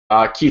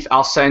Keith,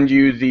 I'll send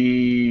you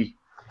the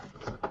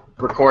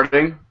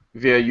recording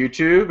via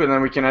YouTube, and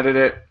then we can edit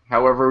it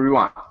however we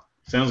want.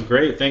 Sounds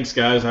great. Thanks,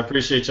 guys. I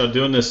appreciate y'all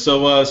doing this.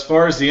 So as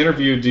far as the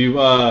interview, do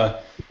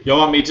y'all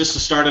want me just to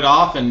start it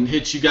off and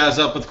hit you guys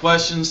up with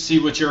questions, see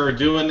what you're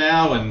doing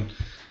now? And,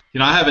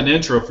 I have an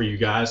intro for you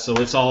guys, so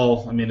it's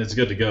all, it's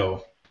good to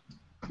go.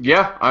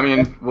 Yeah,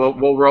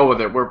 we'll roll with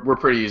it. We're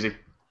pretty easy.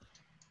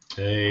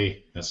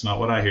 Hey, that's not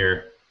what I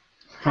hear.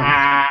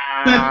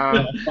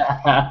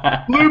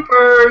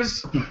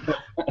 Bloopers!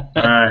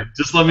 All right,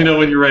 just let me know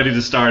when you're ready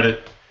to start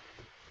it.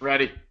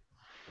 Ready.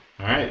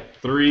 All right,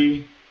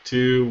 3,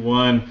 2,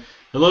 1.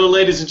 Hello,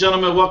 ladies and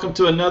gentlemen. Welcome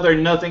to another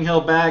Nothing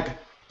Held Back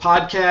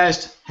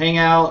podcast,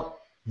 hangout,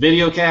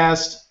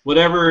 videocast,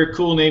 whatever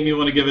cool name you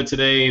want to give it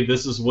today.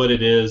 This is what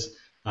it is.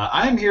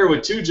 I'm here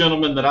with two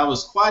gentlemen that I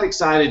was quite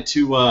excited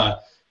to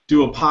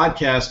do a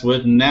podcast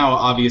with, and now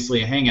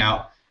obviously a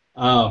hangout.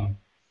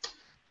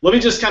 Let me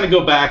just kind of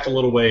go back a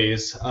little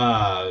ways.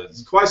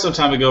 Quite some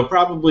time ago,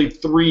 probably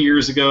 3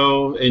 years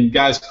ago, and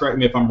guys, correct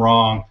me if I'm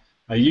wrong,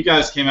 you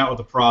guys came out with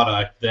a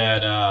product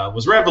that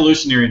was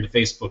revolutionary in the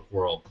Facebook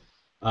world.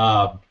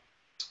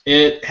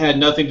 It had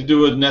nothing to do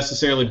with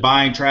necessarily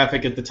buying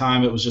traffic at the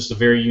time. It was just a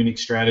very unique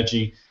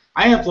strategy.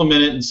 I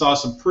implemented it and saw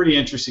some pretty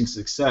interesting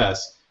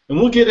success. And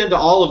we'll get into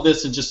all of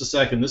this in just a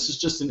second. This is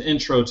just an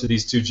intro to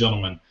these two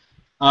gentlemen.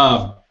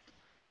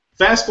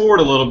 Fast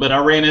forward a little bit,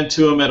 I ran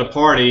into them at a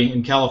party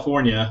in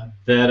California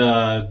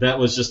that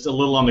was just a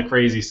little on the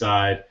crazy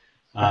side.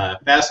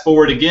 Fast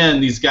forward again,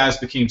 these guys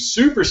became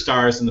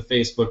superstars in the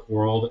Facebook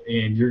world,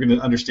 and you're going to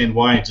understand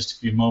why in just a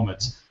few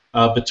moments.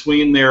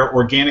 Between their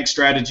organic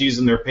strategies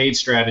and their paid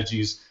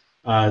strategies,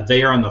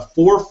 they are on the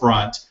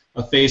forefront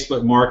of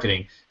Facebook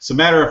marketing. As a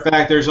matter of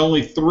fact, there's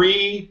only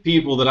 3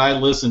 people that I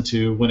listen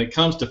to when it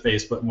comes to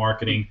Facebook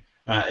marketing,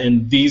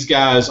 and these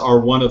guys are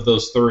one of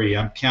those 3.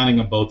 I'm counting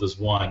them both as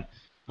one.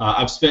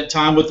 I've spent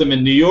time with them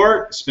in New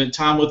York, spent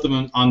time with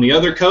them on the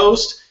other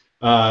coast,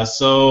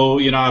 so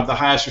I have the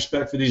highest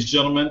respect for these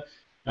gentlemen.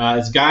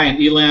 It's Guy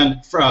and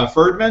Elon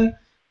Ferdman.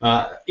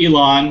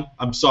 Elon,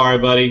 I'm sorry,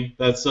 buddy.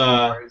 That's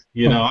I'm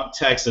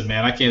Texan,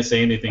 man. I can't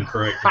say anything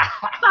correctly.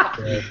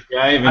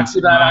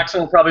 Actually, that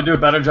accent will probably do a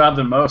better job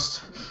than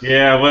most.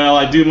 Yeah, well,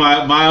 I do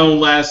my own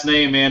last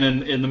name, man.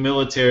 In the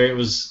military, it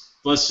was.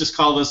 Let's just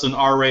call this an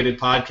R-rated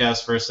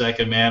podcast for a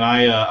second, man.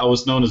 I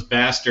was known as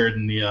Baxter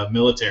in the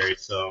military,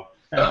 so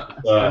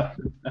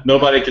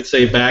nobody could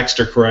say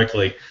Baxter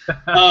correctly.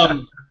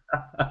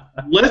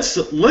 Let's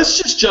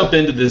just jump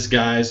into this,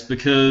 guys,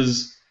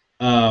 because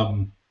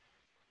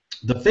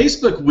the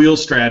Facebook wheel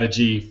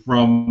strategy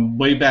from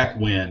way back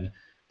when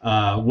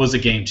was a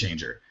game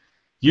changer.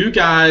 You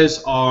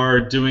guys are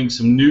doing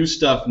some new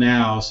stuff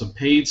now, some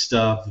paid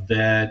stuff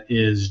that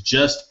is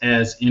just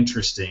as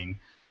interesting.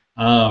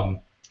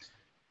 Outside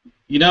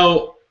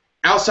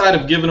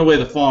of giving away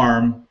the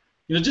farm,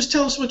 just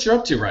tell us what you're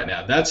up to right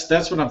now. That's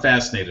what I'm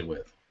fascinated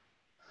with.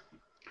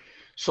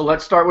 So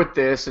let's start with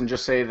this and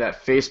just say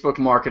that Facebook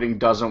marketing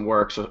doesn't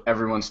work, so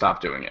everyone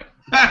stop doing it.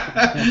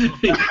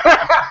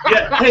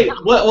 Yeah, hey,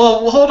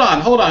 well, hold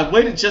on.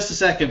 Wait just a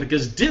second,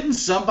 because didn't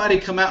somebody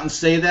come out and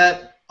say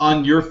that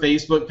on your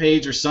Facebook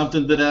page or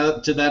something to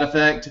that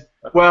effect?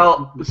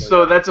 Well,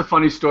 so that's a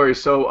funny story.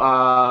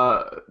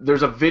 So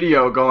there's a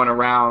video going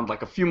around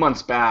like a few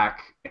months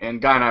back,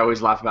 and Guy and I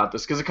always laugh about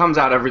this because it comes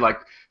out every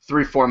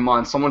 3-4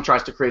 months. Someone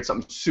tries to create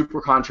something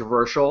super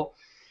controversial,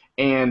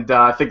 and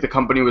I think the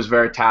company was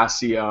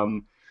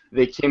Veritasi.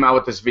 They came out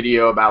with this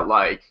video about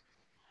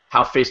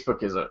how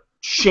Facebook is a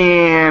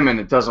sham and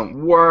it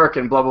doesn't work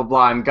and blah blah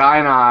blah. And Guy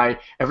and I,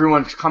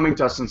 everyone's coming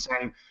to us and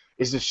saying,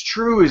 "Is this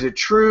true? Is it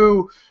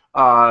true?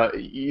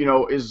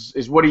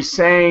 Is what he's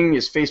saying?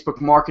 Is Facebook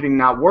marketing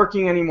not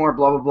working anymore?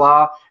 Blah blah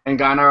blah." And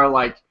Guy and I are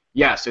like,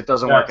 "Yes, it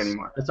doesn't work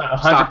anymore. It's 100%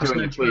 Stop doing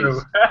it,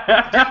 please."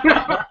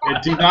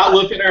 Do not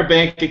look at our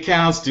bank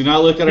accounts. Do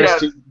not look at our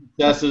student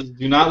successes.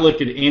 Do not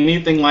look at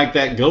anything like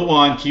that. Go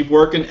on, keep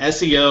working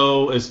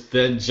SEO.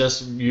 Then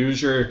just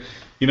use your.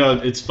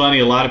 It's funny.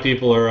 A lot of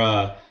people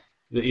are.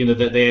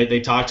 That they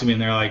talk to me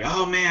and they're like,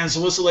 "Oh man,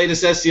 so what's the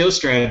latest SEO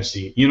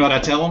strategy?" You know what I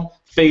tell them?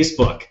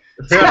 Facebook.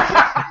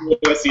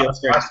 SEO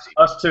strategy.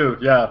 Us too,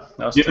 yeah.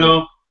 Us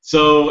too.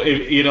 So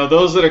if,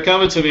 those that are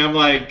coming to me, I'm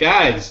like,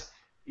 guys,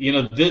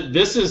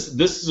 this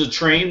is a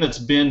train that's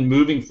been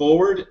moving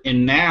forward,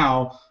 and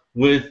now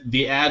with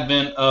the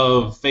advent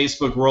of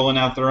Facebook rolling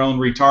out their own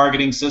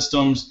retargeting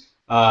systems,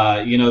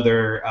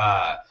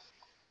 they're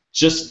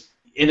just.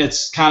 And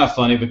it's kind of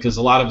funny because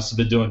a lot of us have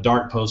been doing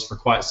dark posts for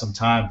quite some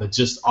time, but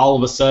just all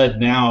of a sudden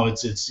now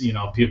it's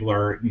people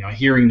are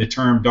hearing the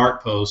term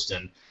dark post,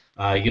 and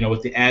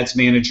with the ads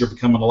manager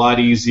becoming a lot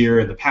easier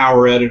and the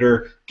power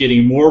editor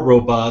getting more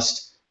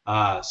robust.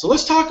 So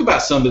let's talk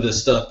about some of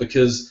this stuff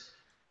because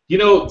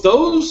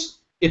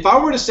if I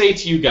were to say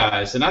to you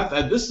guys, and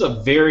this is a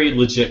very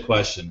legit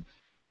question,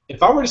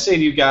 if I were to say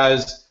to you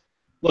guys,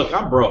 look,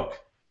 I'm broke.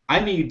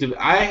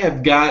 I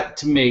have got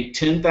to make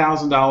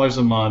 $10,000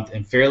 a month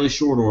in fairly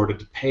short order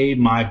to pay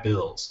my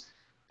bills.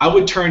 I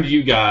would turn to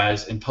you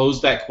guys and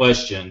pose that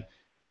question,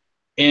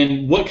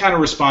 And what kind of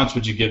response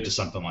would you give to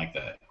something like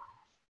that?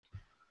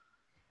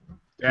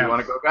 Do you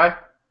want to go, Guy?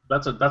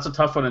 That's a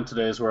tough one in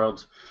today's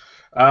world.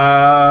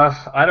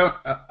 I don't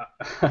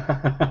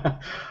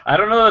I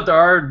don't know that there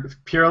are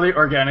purely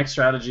organic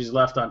strategies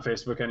left on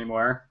Facebook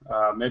anymore.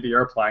 Maybe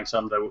you're applying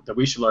some that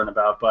we should learn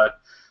about, but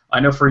I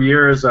know for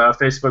years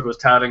Facebook was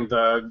touting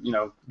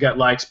the get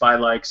likes, buy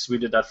likes. We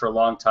did that for a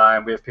long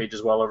time. We have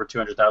pages well over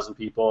 200,000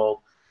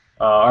 people.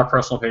 Our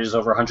personal page is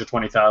over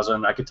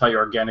 120,000. I could tell you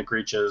organic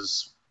reach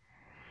is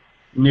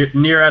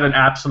near at an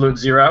absolute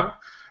zero.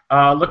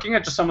 Looking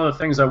at just some of the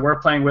things that we're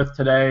playing with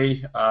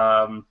today,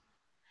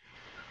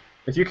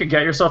 if you could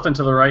get yourself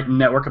into the right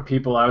network of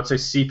people, I would say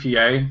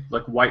CPA,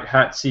 like white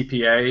hat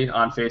CPA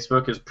on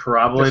Facebook, is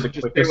probably the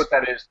quickest. Just say what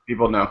that is.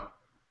 People know.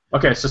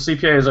 Okay, so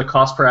CPA is a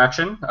cost per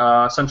action.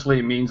 Essentially,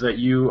 it means that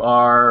you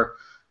are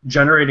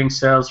generating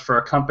sales for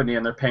a company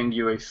and they're paying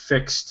you a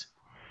fixed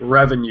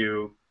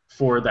revenue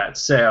for that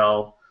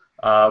sale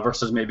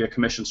versus maybe a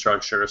commission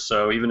structure.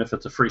 So even if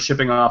it's a free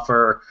shipping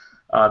offer,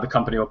 the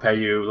company will pay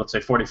you, let's say,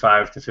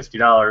 $45 to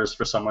 $50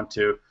 for someone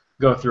to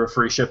go through a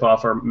free ship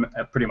offer.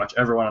 Pretty much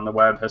everyone on the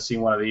web has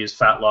seen one of these: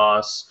 fat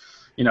loss,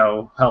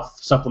 health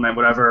supplement,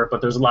 whatever.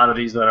 But there's a lot of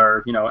these that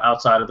are,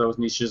 outside of those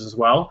niches as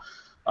well.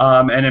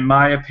 And in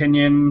my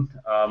opinion,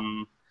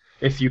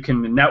 if you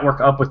can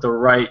network up with the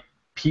right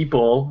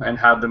people and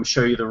have them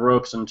show you the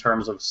ropes in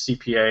terms of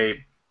CPA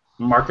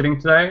marketing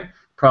today,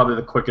 probably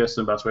the quickest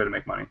and best way to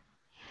make money.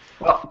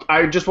 Well,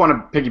 I just want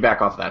to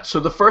piggyback off that. So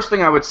the first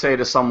thing I would say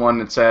to someone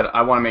that said,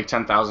 I want to make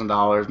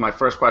 $10,000, my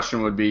first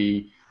question would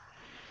be,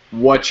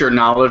 what's your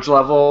knowledge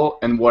level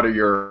and what are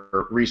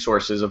your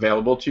resources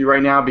available to you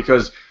right now?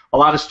 Because a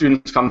lot of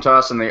students come to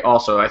us and they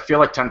also, I feel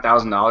like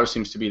 $10,000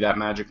 seems to be that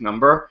magic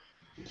number.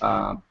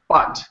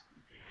 But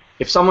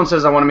if someone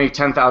says I want to make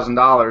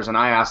 $10,000 and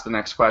I ask the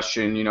next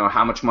question,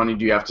 how much money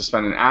do you have to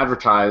spend in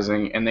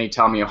advertising, and they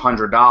tell me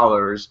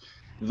 $100,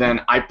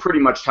 then I pretty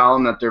much tell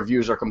them that their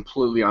views are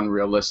completely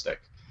unrealistic.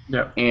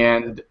 Yeah.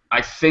 And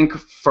I think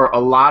for a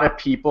lot of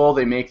people,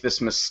 they make this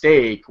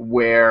mistake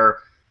where,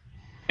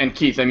 and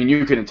Keith, I mean,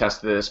 you can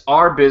attest to this,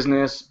 our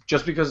business,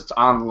 just because it's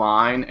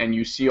online and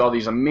you see all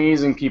these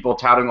amazing people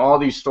touting all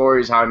these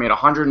stories, how I made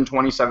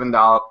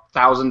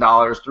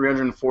 $127,000,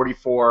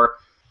 344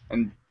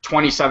 and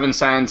 27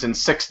 cents in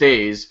 6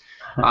 days,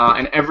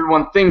 and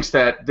everyone thinks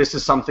that this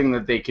is something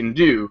that they can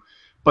do.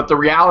 But the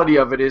reality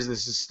of it is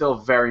this is still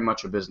very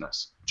much a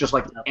business, just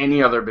like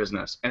any other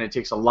business. And it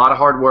takes a lot of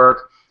hard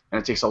work,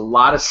 and it takes a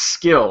lot of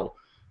skill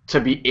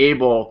to be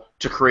able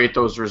to create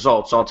those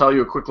results. So I'll tell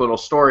you a quick little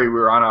story.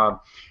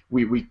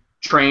 We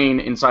train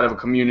inside of a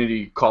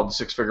community called the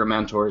Six Figure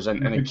Mentors,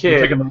 and a kid.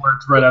 You're taking the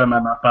words right out of my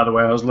mouth, by the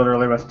way. I was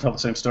literally about to tell the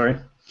same story.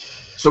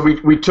 So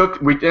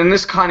and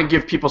this kind of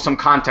give people some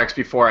context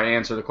before I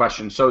answer the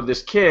question. So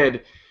this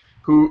kid,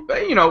 who,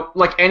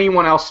 like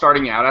anyone else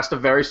starting out, asked a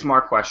very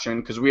smart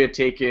question, because we had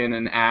taken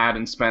an ad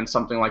and spent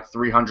something like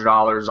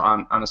 $300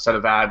 on a set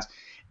of ads,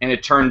 and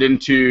it turned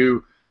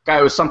into,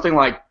 it was something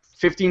like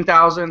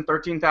 15,000,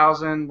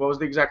 13,000. What was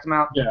the exact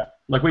amount? Yeah,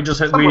 like we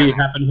happened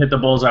to hit the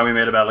bullseye. We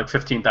made about like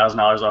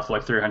 $15,000 off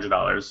like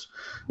 $300,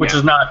 which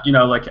is not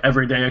like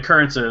everyday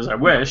occurrences. I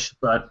wish,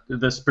 but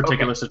this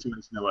particular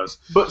situation it was.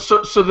 But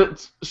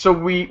so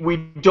we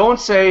don't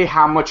say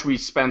how much we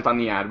spent on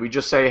the ad. We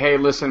just say, hey,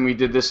 listen, we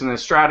did this and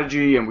this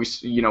strategy, and we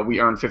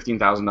earned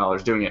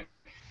 $15,000 doing it.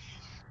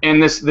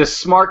 And this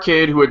smart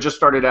kid who had just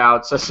started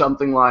out says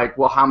something like,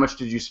 well, how much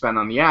did you spend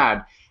on the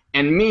ad?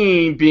 And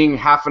me, being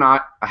half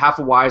a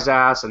wise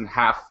ass and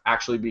half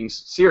actually being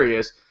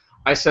serious,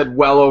 I said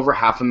well over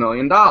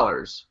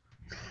 $500,000.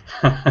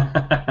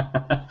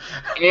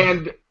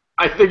 And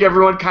I think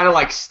everyone kind of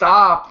like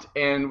stopped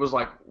and was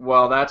like,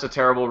 well, that's a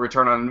terrible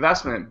return on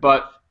investment.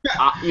 But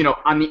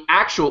on the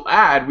actual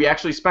ad, we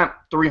actually spent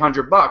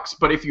 $300.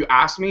 But if you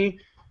ask me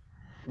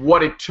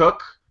what it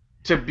took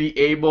to be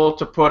able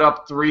to put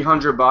up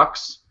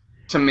 $300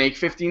 to make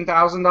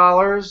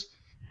 $15,000,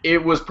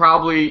 it was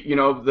probably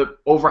the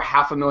over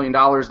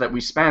 $500,000 that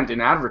we spent in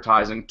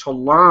advertising to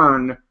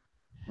learn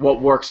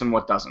what works and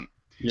what doesn't.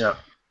 Yeah.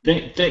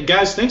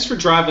 Guys, thanks for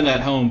driving that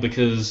home,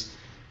 because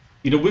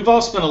we've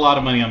all spent a lot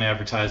of money on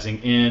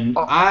advertising, and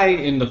I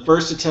am the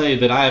first to tell you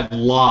that I have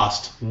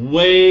lost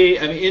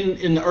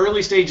in the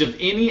early stage of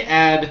any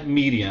ad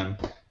medium,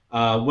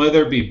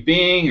 whether it be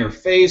Bing or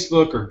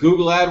Facebook or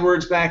Google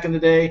AdWords back in the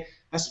day,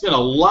 I spent a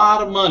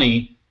lot of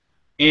money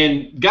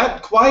and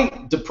got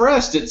quite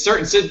depressed at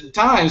certain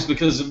times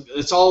because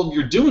it's all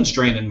you're doing is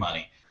draining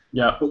money.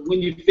 Yeah. But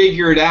when you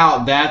figure it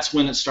out, that's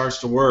when it starts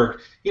to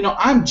work.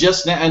 I'm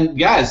just now, and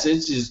guys,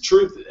 it's his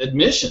truth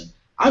admission,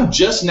 I'm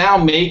just now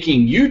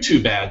making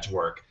YouTube ads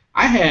work.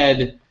 I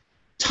had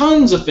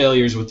tons of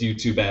failures with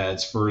YouTube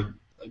ads for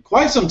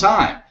quite some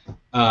time.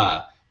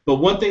 But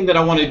one thing that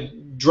I want to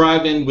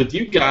drive in with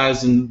you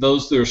guys and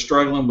those that are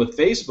struggling with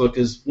Facebook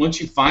is,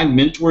 once you find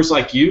mentors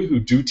like you who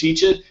do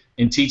teach it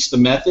and teach the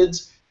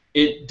methods,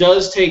 it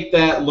does take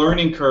that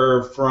learning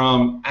curve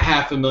from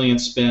 $500,000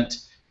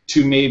 spent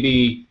to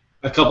maybe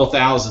a couple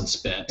thousand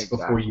spent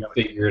before you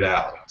figure it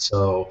out.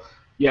 So,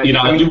 Yeah, You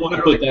know, I I mean, do want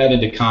to put that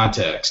into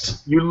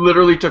context. you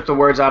literally took the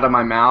words out of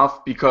my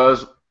mouth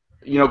because,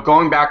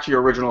 going back to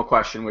your original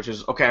question, which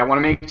is, okay, I want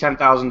to make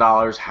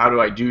 $10,000. How do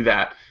I do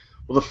that?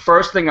 Well, the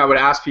first thing I would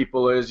ask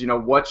people is,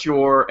 what's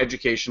your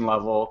education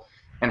level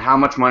and how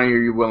much money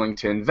are you willing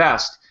to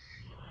invest?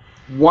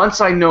 Once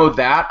I know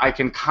that, I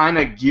can kind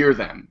of gear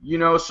them.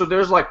 So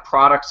there's like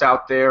products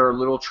out there, or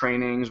little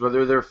trainings,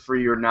 whether they're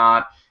free or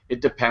not,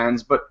 it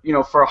depends. But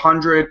for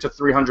 $100 to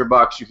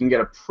 $300, you can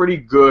get a pretty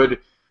good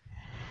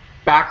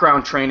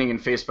background training in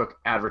Facebook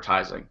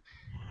advertising.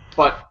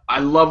 But I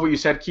love what you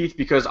said, Keith,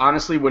 because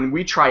honestly, when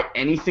we try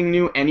anything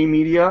new, any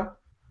media,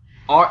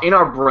 in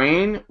our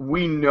brain,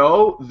 we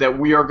know that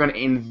we are going to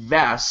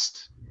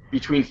invest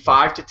between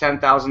 $5,000 to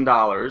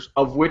 $10,000,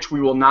 of which we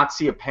will not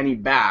see a penny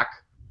back,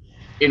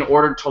 in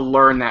order to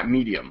learn that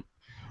medium.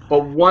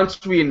 But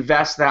once we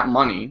invest that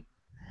money,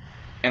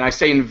 and I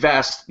say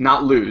invest,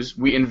 not lose,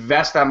 we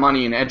invest that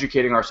money in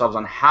educating ourselves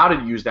on how to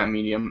use that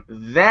medium,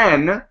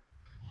 then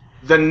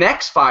the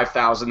next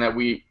 $5,000 that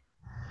we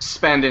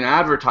spend in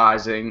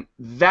advertising,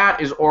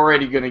 that is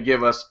already going to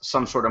give us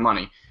some sort of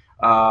money,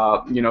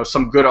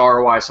 some good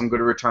ROI, some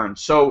good return.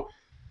 So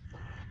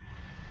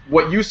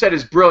what you said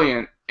is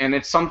brilliant, and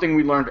it's something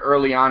we learned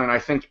early on, and I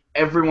think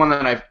everyone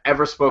that I've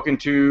ever spoken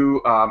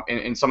to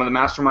in some of the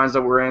masterminds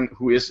that we're in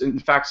who is in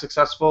fact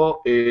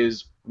successful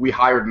is we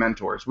hired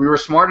mentors. We were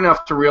smart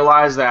enough to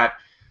realize that,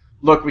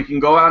 look, we can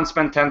go out and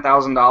spend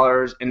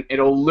 $10,000 and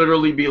it'll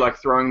literally be like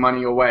throwing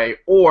money away,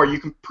 or you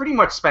can pretty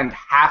much spend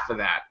half of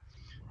that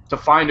to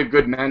find a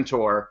good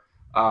mentor.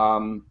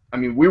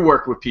 We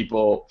work with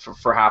people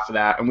for half of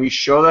that, and we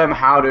show them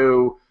how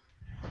to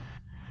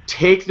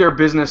take their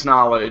business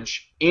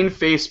knowledge in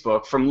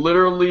Facebook from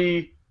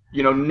literally,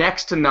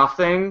 next to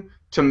nothing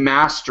to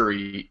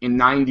mastery in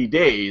 90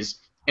 days.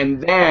 And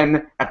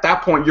then at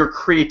that point, your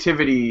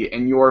creativity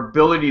and your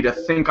ability to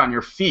think on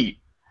your feet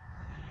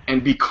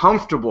and be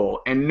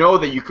comfortable and know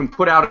that you can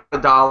put out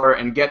 $1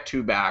 and get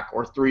 2 back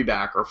or 3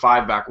 back or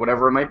 5 back,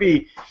 whatever it might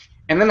be.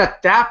 And then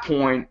at that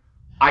point,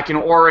 I can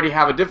already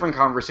have a different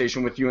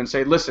conversation with you and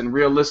say, listen,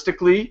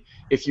 realistically,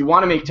 if you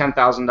want to make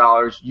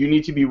 $10,000, you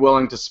need to be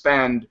willing to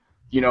spend,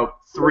 $3,000,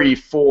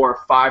 $4,000,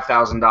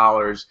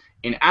 $5,000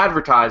 in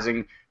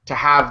advertising to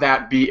have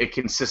that be a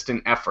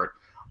consistent effort.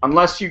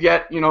 Unless you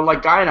get,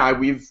 like Guy and I,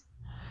 we've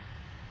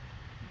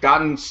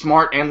gotten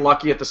smart and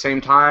lucky at the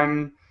same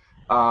time.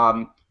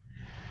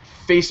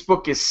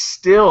 Facebook is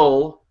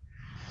still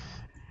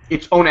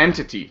its own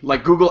entity,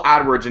 like Google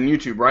AdWords and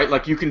YouTube, right?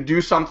 Like you can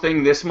do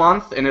something this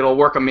month and it'll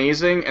work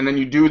amazing, and then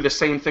you do the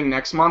same thing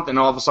next month and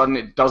all of a sudden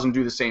it doesn't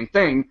do the same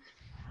thing.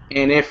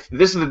 And if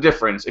this is the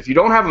difference, if you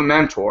don't have a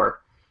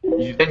mentor,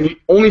 then the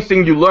only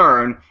thing you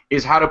learn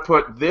is how to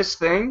put this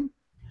thing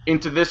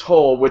into this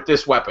hole with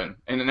this weapon,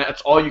 and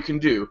that's all you can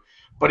do.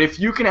 But if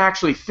you can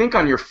actually think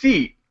on your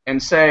feet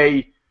and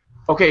say,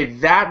 okay,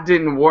 that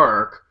didn't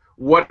work,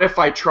 what if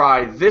I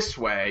try this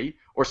way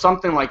or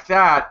something like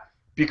that,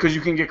 because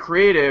you can get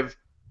creative,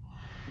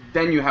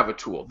 then you have a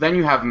tool. Then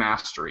you have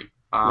mastery.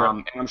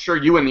 And I'm sure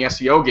you in the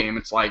SEO game,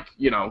 it's like,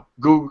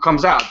 Google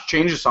comes out,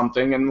 changes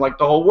something, and like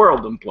the whole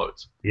world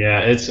implodes. Yeah,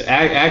 it's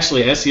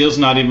actually SEO's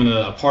not even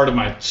a part of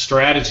my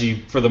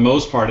strategy for the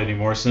most part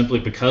anymore, simply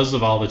because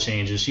of all the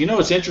changes.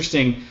 It's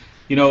interesting,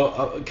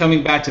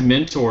 coming back to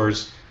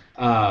mentors,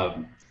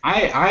 I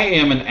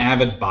am an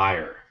avid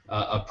buyer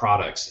of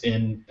products,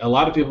 and a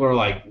lot of people are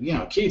like,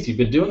 Keith, you've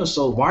been doing this,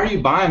 so why are you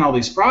buying all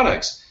these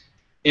products?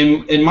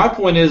 And my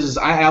point is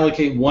I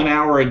allocate 1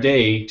 hour a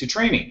day to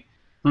training.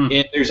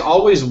 And there's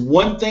always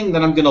one thing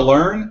that I'm going to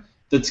learn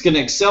that's going to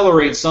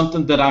accelerate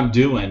something that I'm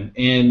doing.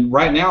 And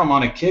right now I'm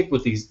on a kick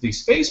with these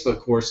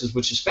Facebook courses,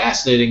 which is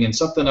fascinating. And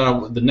something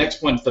the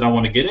next point that I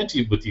want to get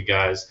into with you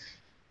guys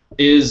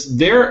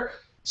is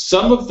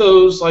some of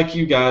those like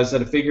you guys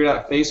that have figured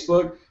out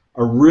Facebook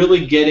are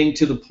really getting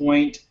to the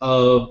point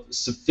of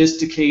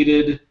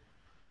sophisticated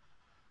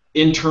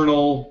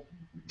internal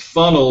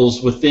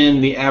funnels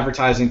within the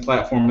advertising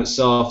platform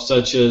itself,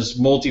 such as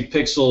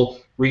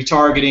multi-pixel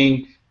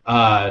retargeting.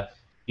 The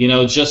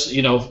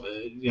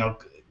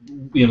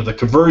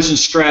conversion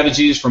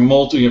strategies from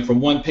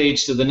from one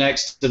page to the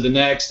next,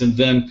 and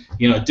then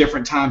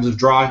different times of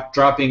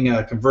dropping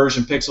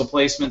conversion pixel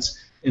placements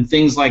and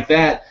things like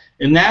that.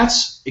 And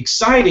that's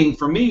exciting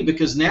for me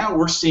because now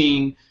we're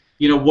seeing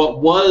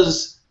what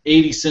was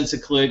 80 cents a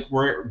click,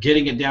 we're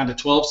getting it down to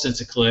 12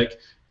 cents a click,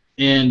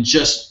 and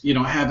just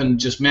having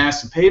just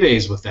massive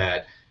paydays with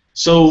that.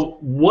 So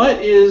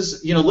what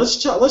is let's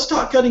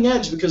talk cutting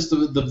edge, because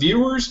the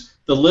viewers,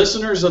 the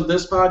listeners of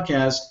this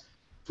podcast,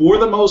 for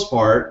the most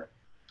part,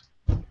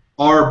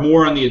 are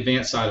more on the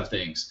advanced side of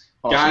things.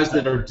 Awesome. Guys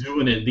that are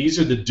doing it. These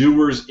are the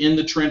doers in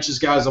the trenches,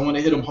 guys. I want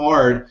to hit them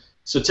hard.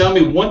 So tell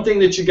me one thing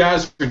that you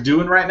guys are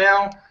doing right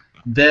now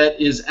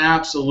that is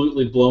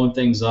absolutely blowing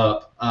things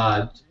up.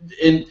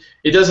 And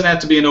it doesn't have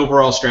to be an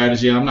overall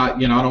strategy. I'm not, I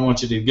don't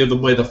want you to give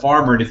away the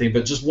farm or anything,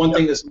 but just one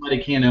thing that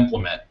somebody can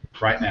implement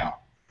right now.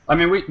 I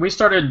mean, we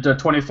started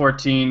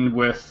 2014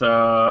 with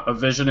a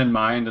vision in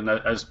mind, and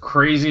as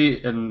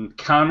crazy and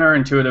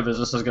counterintuitive as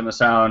this is going to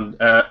sound,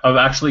 of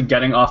actually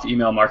getting off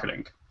email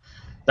marketing.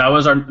 That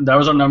was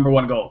our number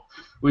one goal.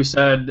 We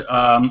said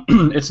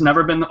it's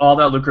never been all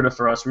that lucrative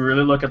for us. We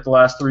really look at the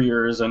last 3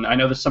 years, and I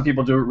know that some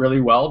people do it really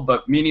well,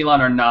 but me and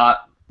Elon are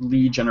not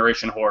lead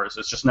generation whores.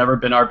 It's just never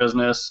been our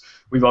business.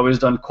 We've always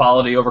done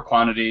quality over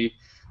quantity.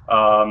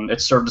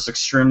 It's served us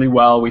extremely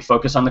well. We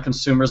focus on the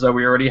consumers that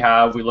we already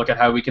have. We look at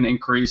how we can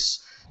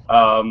increase,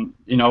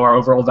 our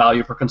overall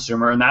value per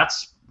consumer, and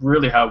that's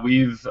really how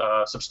we've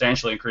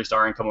substantially increased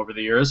our income over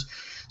the years.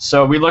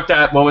 So we looked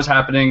at what was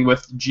happening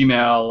with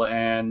Gmail,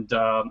 and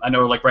I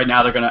know like right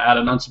now they're going to add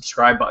an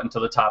unsubscribe button to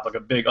the top, like a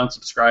big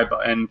unsubscribe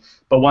button.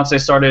 But once they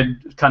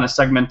started kind of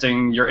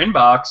segmenting your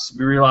inbox,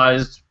 we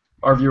realized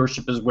our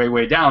viewership is way,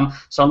 way down.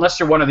 So unless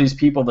you're one of these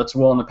people that's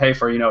willing to pay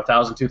for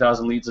 1,000,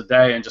 2,000 leads a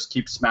day and just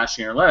keep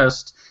smashing your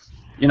list,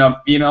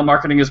 email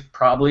marketing is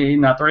probably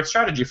not the right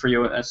strategy for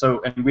you.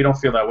 And we don't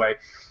feel that way.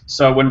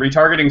 So when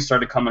retargeting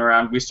started coming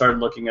around, we started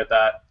looking at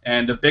that.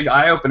 And a big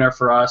eye-opener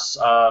for us,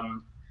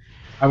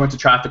 I went to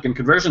Traffic and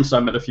Conversion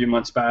Summit a few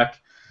months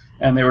back,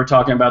 and they were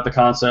talking about the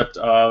concept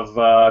of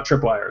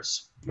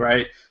tripwires,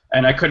 right?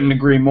 And I couldn't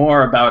agree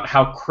more about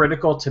how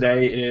critical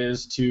today it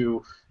is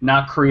to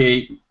not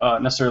create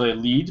necessarily a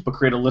lead, but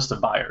create a list of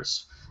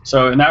buyers.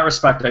 So in that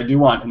respect, I do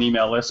want an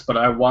email list, but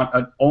I want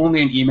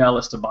only an email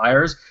list of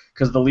buyers,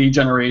 because the lead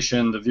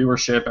generation, the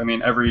viewership, I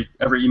mean, every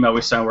email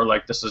we send, we're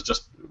like,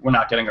 we're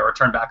not getting a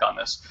return back on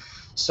this.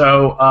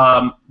 So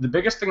the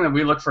biggest thing that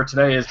we look for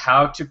today is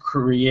how to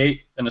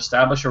create and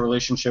establish a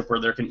relationship where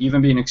there can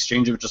even be an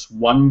exchange of just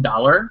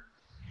 $1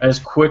 as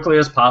quickly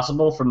as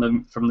possible from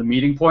the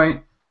meeting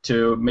point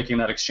to making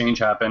that exchange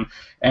happen.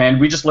 And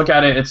we just look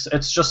at it,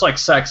 it's just like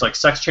sex. Like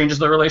sex changes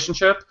the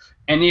relationship.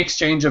 Any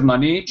exchange of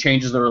money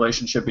changes the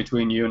relationship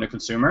between you and a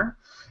consumer.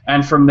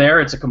 And from there,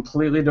 it's a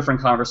completely different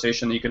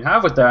conversation that you can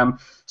have with them.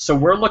 So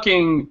we're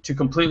looking to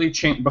completely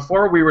change.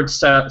 Before we would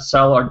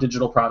sell our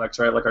digital products,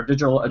 right, like our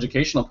digital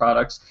educational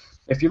products,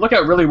 if you look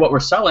at really what we're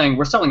selling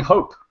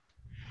hope,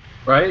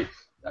 right?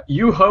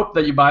 You hope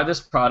that you buy this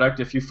product.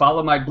 If you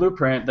follow my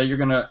blueprint, that you're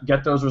going to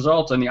get those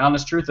results. And the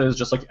honest truth is,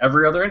 just like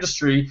every other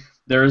industry,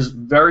 there's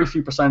very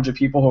few percentage of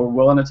people who are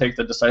willing to take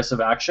the decisive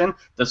action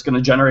that's going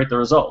to generate the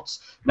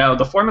results. Now,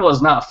 the formula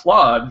is not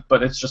flawed,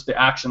 but it's just the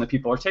action that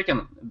people are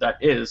taking that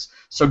is.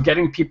 So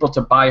getting people to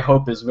buy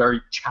hope is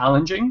very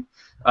challenging,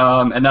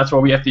 and that's why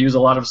we have to use a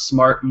lot of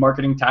smart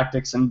marketing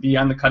tactics and be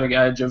on the cutting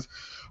edge of,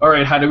 all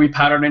right, how do we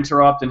pattern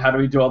interrupt, and how do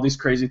we do all these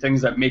crazy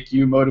things that make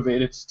you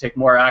motivated to take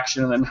more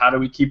action, and then how do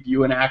we keep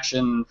you in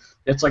action?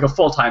 It's like a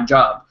full-time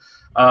job.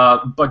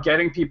 But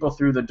getting people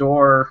through the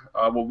door,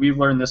 what we've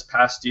learned this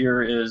past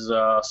year is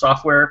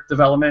software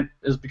development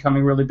is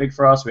becoming really big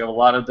for us. We have a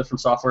lot of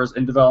different softwares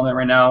in development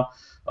right now.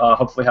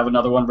 Hopefully have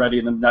another one ready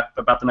in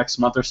about the next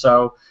month or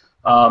so.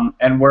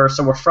 And we're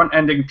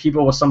front-ending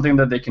people with something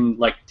that they can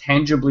like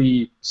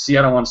tangibly see.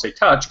 I don't want to say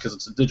touch because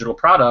it's a digital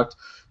product,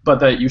 but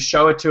that you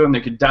show it to them,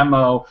 they could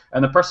demo,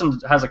 and the person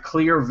has a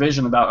clear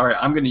vision about, all right,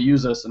 I'm going to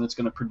use this, and it's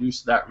going to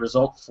produce that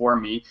result for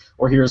me,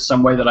 or here's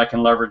some way that I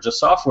can leverage the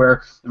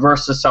software,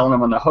 versus selling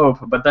them on the hope,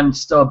 but then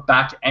still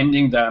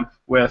back-ending them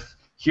with,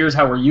 here's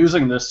how we're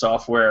using this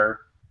software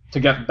to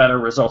get better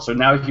results. So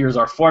now here's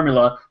our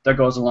formula that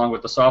goes along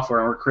with the software,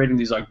 and we're creating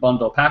these like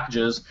bundle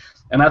packages,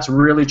 and that's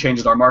really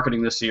changed our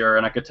marketing this year,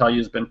 and I could tell you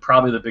it's been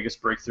probably the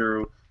biggest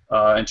breakthrough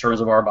in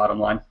terms of our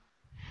bottom line.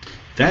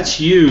 That's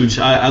huge.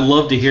 I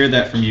love to hear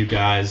that from you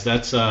guys.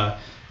 That's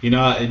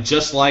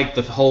just like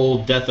the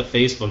whole death of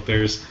Facebook,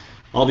 there's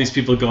all these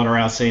people going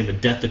around saying the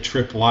death of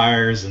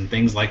tripwires and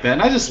things like that,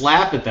 and I just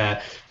laugh at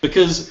that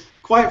because,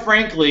 quite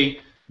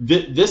frankly,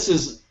 this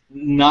is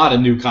not a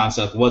new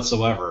concept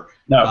whatsoever.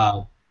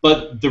 No.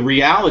 But the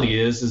reality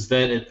is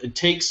that it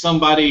takes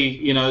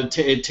somebody,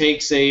 it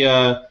takes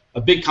a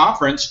big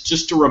conference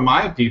just to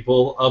remind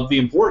people of the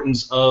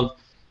importance of,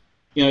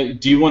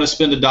 do you want to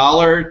spend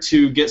 $1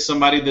 to get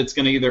somebody that's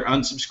going to either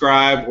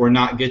unsubscribe or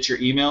not get your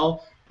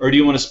email, or do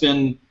you want to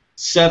spend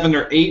 $7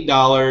 or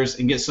 $8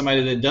 and get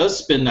somebody that does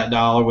spend that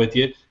 $1 with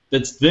you,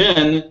 that's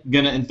then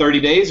going to in 30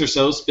 days or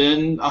so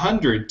spend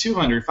 $100,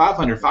 $200,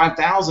 $500,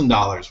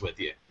 $5,000 with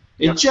you?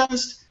 Yep.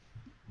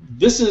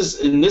 This is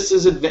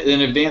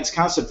an advanced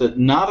concept that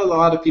not a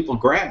lot of people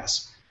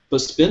grasp. But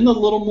spend a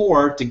little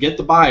more to get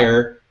the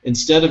buyer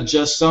instead of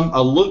just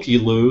a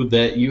looky-loo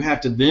that you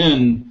have to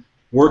then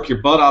work your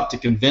butt off to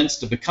convince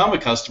to become a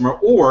customer,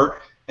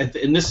 or,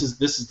 and this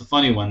is the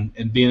funny one,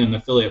 and being an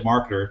affiliate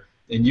marketer,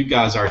 and you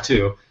guys are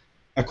too,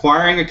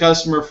 acquiring a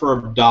customer for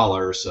 $1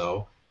 or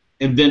so,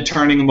 and then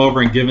turning them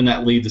over and giving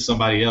that lead to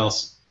somebody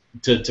else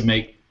to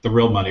make the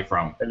real money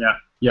from.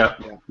 Yeah.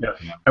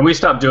 And we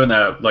stopped doing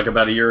that like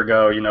about a year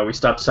ago. We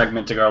stopped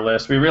segmenting our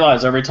list. We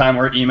realized every time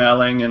we're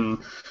emailing and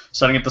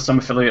setting up to some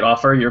affiliate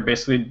offer, you're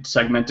basically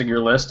segmenting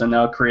your list and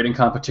now creating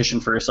competition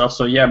for yourself.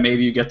 So yeah,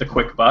 maybe you get the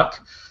quick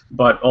buck,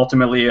 but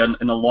ultimately in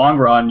the long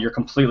run, you're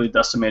completely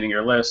decimating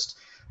your list.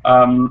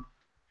 So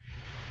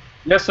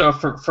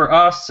for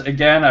us,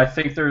 again, I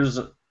think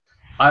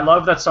I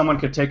love that someone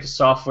could take a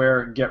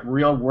software, get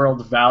real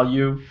world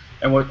value,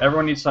 and what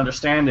everyone needs to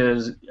understand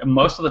is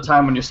most of the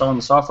time when you're selling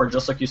the software,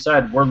 just like you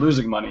said, we're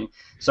losing money.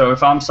 So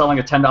if I'm selling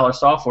a $10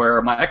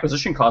 software, my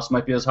acquisition cost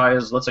might be as high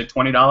as, let's say,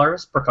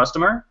 $20 per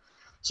customer.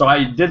 So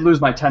I did lose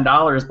my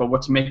 $10, but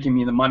what's making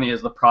me the money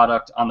is the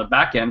product on the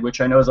back end,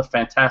 which I know is a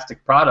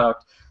fantastic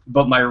product,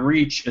 but my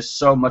reach is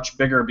so much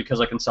bigger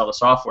because I can sell the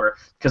software.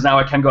 Because now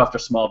I can go after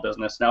small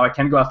business. Now I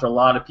can go after a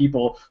lot of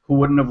people who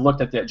wouldn't have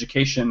looked at the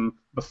education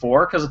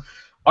before, because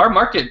our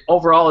market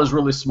overall is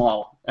really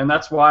small. And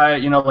that's why,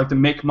 like the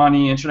make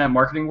money internet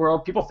marketing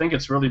world, people think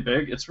it's really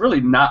big. It's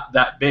really not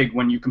that big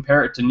when you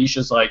compare it to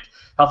niches like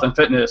health and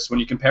fitness, when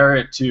you compare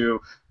it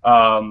to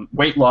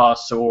weight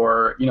loss,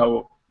 or,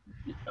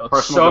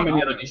 so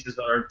many other niches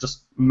that are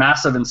just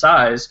massive in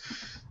size.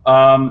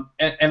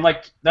 And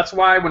like, that's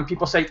why when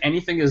people say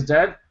anything is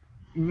dead,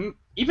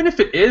 even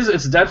if it is,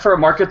 it's dead for a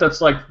market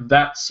that's like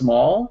that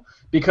small,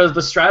 because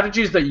the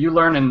strategies that you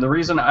learn, and the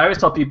reason I always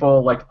tell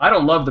people, like, I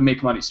don't love the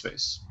make money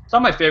space. It's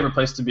not my favorite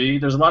place to be.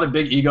 There's a lot of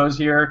big egos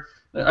here.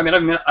 I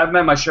mean, I've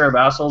met my share of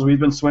assholes. We've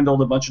been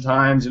swindled a bunch of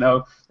times. It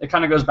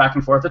kind of goes back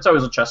and forth. It's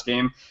always a chess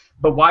game.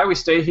 But why we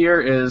stay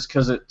here is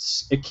because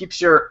it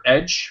keeps your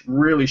edge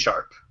really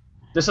sharp.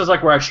 This is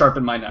like where I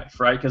sharpen my knife,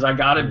 right? Because I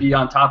got to be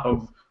on top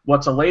of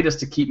what's the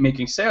latest to keep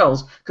making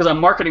sales, because I'm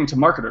marketing to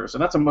marketers,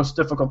 and that's the most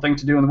difficult thing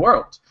to do in the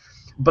world.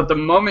 But the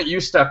moment you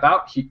step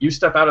out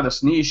of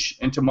this niche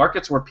into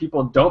markets where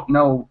people don't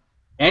know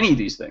any of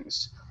these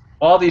things,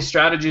 all these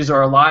strategies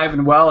are alive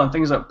and well, and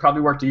things that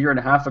probably worked a year and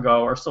a half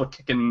ago are still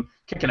kicking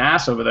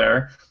ass over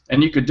there,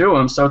 and you could do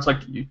them. So it's like,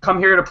 you come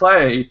here to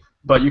play,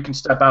 but you can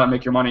step out and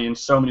make your money in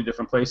so many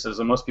different places,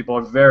 and most people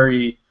are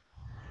very,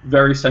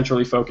 very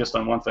centrally focused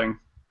on one thing.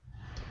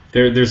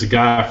 There's a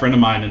guy, a friend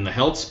of mine in the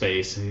health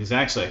space, and he's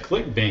actually a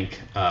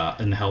ClickBank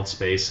in the health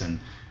space, and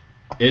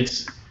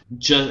it's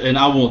just, and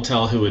I won't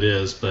tell who it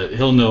is, but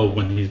he'll know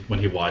when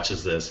he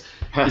watches this.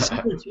 He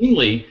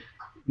routinely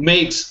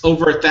makes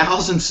over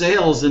 1,000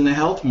 sales in the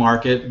health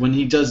market when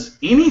he does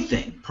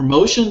anything,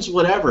 promotions,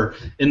 whatever.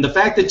 And the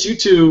fact that you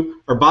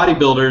two are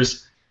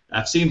bodybuilders,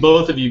 I've seen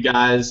both of you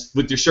guys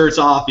with your shirts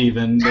off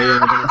even.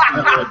 They're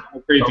a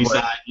creepy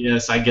side.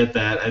 Yes, I get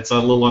that. It's a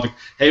little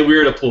hey, we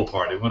were at a pool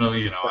party. What do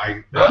you know?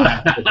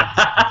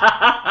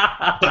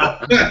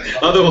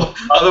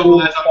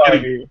 Otherwise, I'm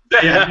kidding.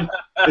 Yeah,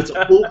 it's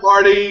a pool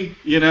party.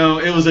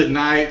 It was at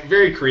night.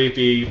 Very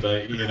creepy,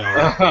 but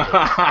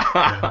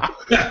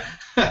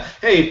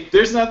hey,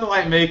 there's nothing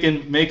like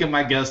making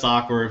my guests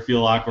awkward,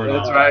 feel awkward.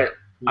 That's right.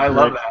 I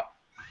love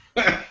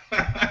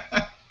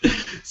that.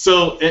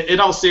 So, in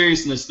all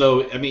seriousness,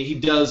 though, I mean, he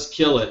does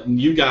kill it, and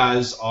you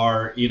guys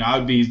are, I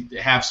would be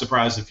half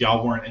surprised if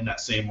y'all weren't in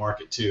that same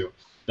market too.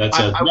 That's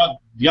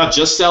y'all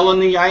just sell in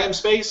the IM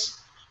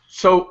space?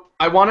 So,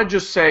 I want to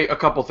just say a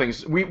couple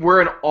things. We're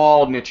in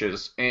all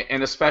niches,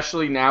 and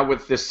especially now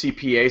with this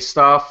CPA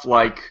stuff,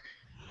 like,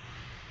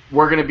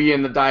 we're going to be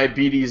in the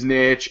diabetes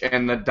niche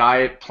and the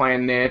diet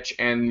plan niche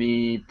and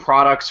the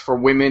products for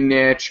women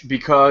niche,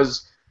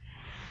 because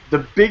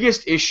the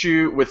biggest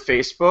issue with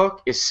Facebook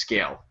is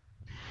scale.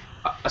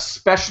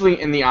 Especially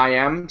in the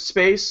IM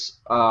space,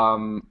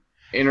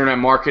 internet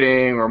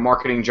marketing or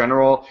marketing in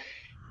general,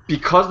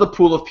 because the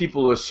pool of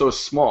people is so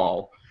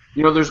small,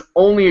 there's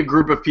only a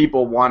group of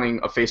people wanting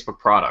a Facebook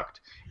product.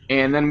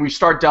 And then we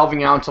start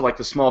delving out into like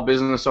the small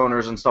business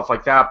owners and stuff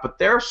like that, but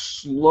they're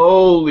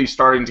slowly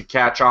starting to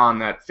catch on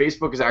that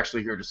Facebook is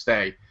actually here to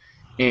stay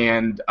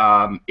and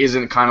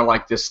isn't kind of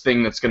like this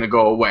thing that's going to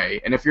go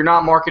away. And if you're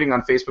not marketing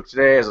on Facebook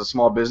today as a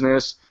small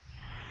business,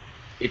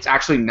 it's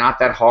actually not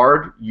that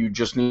hard. You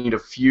just need a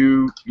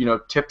few,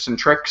 tips and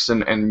tricks,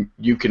 and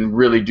you can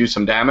really do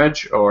some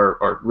damage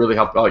or really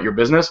help out your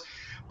business.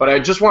 But I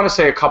just want to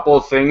say a couple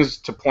of things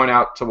to point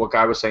out to what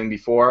Guy was saying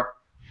before.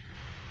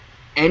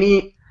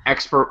 Any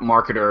expert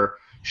marketer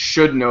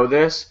should know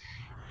this,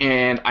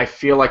 and I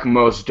feel like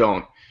most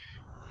don't.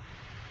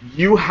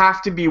 You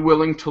have to be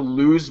willing to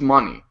lose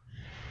money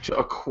to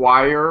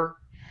acquire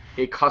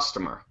a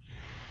customer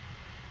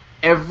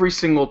every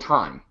single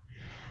time.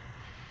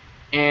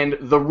 And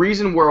the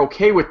reason we're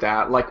okay with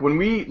that, like when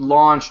we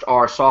launched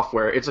our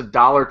software, it's a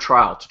 $1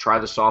 trial to try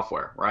the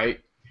software, right?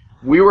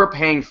 We were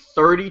paying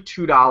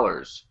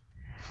 $32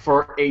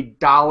 for a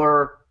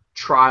 $1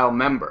 trial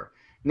member.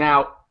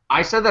 Now,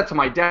 I said that to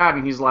my dad,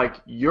 and he's like,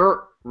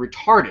 "You're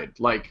retarded.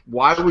 Like,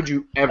 why would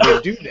you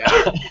ever do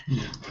that?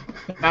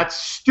 That's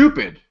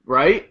stupid,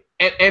 right?"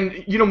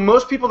 And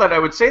most people that I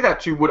would say that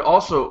to would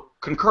also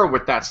concur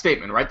with that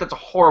statement, right? That's a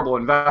horrible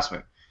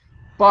investment.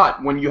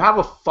 But when you have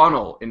a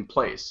funnel in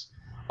place,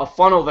 a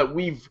funnel that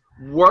we've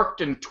worked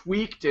and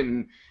tweaked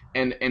and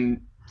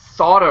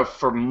thought of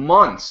for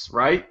months,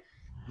 right?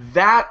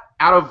 That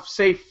out of,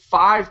 say,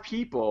 5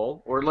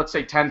 people, or let's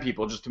say 10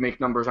 people, just to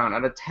make numbers round,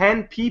 out of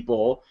 10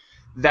 people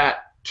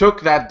that took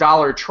that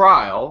 $1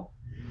 trial,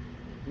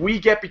 we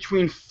get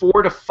between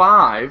 4 to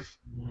 5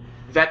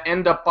 that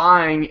end up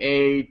buying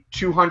a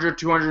 $200,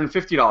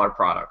 $250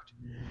 product,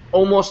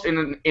 almost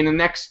in the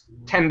next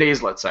 10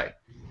 days, let's say.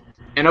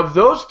 And of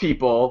those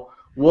people,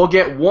 we'll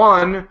get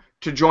 1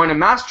 to join a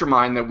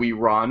mastermind that we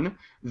run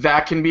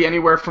that can be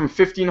anywhere from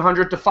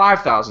 $1,500 to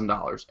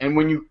 $5,000. And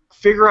when you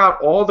figure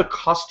out all the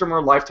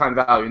customer lifetime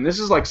value, and this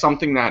is like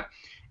something that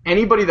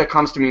anybody that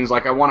comes to me and is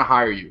like, I want to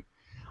hire you,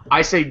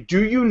 I say,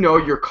 do you know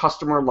your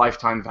customer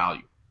lifetime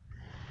value?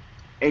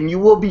 And you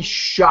will be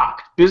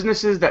shocked.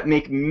 Businesses that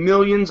make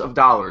millions of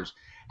dollars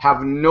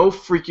have no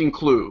freaking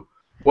clue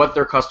what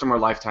their customer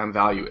lifetime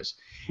value is.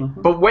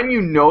 But when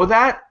you know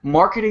that,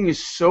 marketing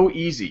is so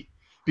easy.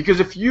 Because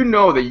if you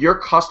know that your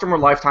customer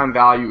lifetime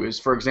value is,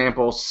 for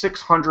example,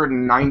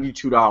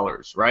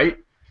 $692, right?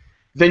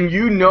 Then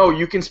you know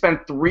you can spend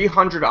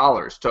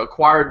 $300 to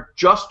acquire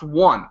just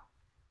one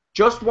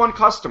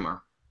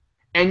customer,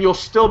 and you'll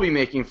still be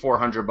making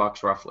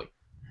 $400 roughly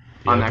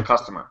on that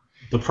customer.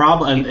 The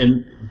problem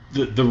and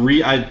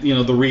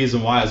the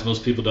reason why is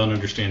most people don't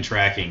understand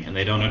tracking, and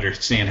they don't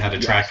understand how to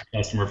track a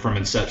customer from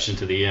inception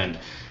to the end.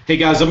 Hey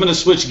guys, I'm going to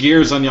switch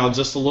gears on y'all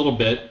just a little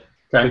bit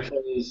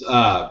because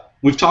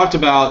we've talked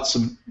about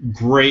some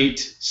great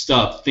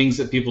stuff, things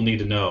that people need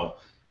to know.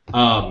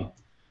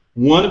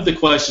 One of the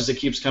questions that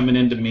keeps coming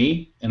into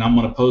me, and I'm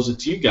going to pose it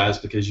to you guys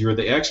because you're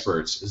the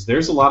experts, is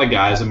there's a lot of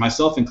guys, and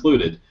myself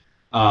included,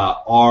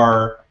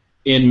 are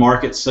in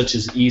markets such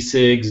as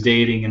e-cigs,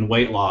 dating, and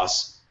weight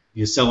loss.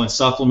 You're selling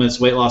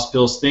supplements, weight loss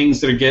pills, things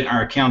that are getting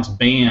our accounts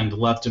banned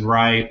left and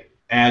right,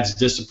 ads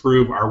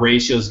disapprove, our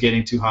ratios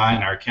getting too high,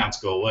 and our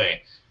accounts go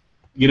away.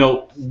 You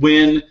know,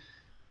 when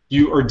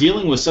you are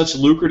dealing with such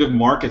lucrative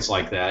markets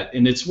like that,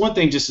 and it's one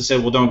thing just to say,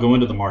 well, don't go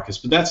into the markets,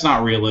 but that's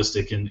not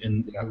realistic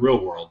in the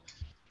real world.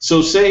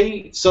 So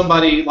say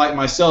somebody like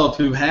myself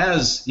who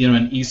has,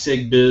 an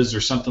e-cig biz or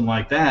something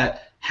like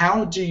that,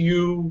 how do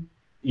you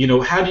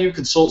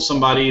consult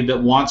somebody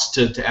that wants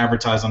to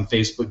advertise on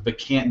Facebook but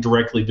can't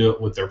directly do it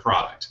with their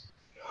product?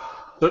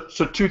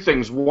 So two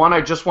things. One,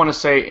 I just want to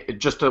say,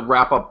 just to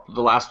wrap up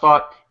the last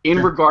thought,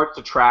 in regards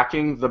to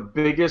tracking, the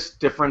biggest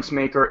difference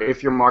maker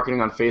if you're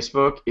marketing on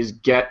Facebook is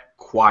get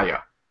quiet.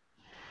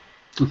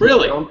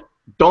 Really?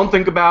 Don't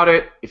think about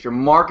it. If you're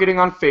marketing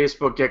on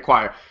Facebook, get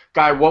quiet.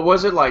 Guy, what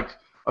was it like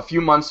a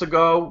few months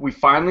ago? We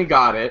finally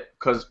got it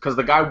because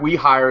the guy we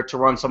hired to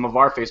run some of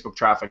our Facebook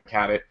traffic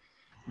had it.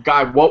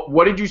 Guy,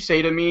 what did you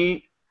say to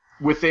me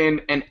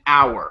within an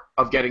hour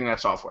of getting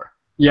that software?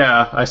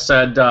 Yeah, I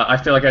said I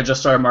feel like I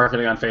just started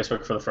marketing on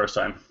Facebook for the first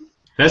time.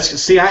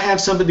 See, I have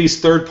some of these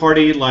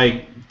third-party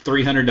like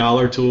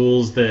 $300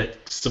 tools that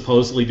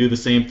supposedly do the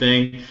same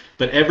thing,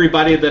 but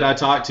everybody that I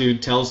talk to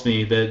tells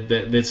me that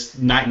it's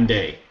night and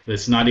day.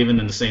 It's not even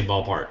in the same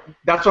ballpark.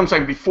 That's what I'm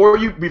saying. Before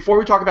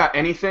we talk about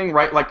anything,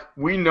 right? Like,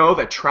 we know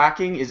that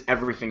tracking is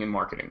everything in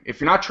marketing. If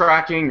you're not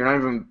tracking, you're not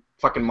even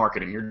fucking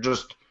marketing. You're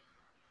just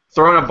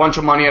throwing a bunch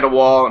of money at a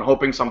wall and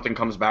hoping something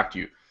comes back to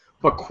you.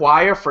 But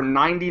Quia for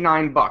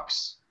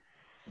 $99,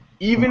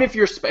 even if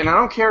you're and I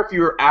don't care if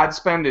your ad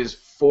spend is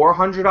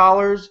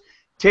 $400,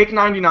 take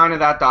 99 of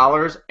that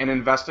dollars and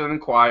invest it in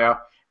Quia,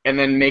 and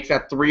then make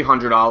that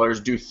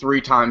 $300 do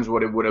 3 times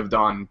what it would have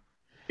done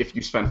if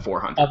you spent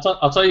 $400.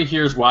 I'll tell you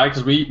here's why,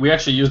 because we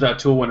actually used that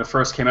tool when it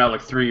first came out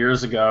like 3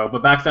 years ago.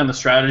 But back then the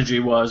strategy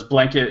was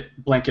blanket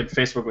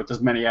Facebook with as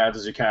many ads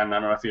as you can. I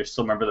don't know if you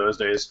still remember those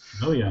days.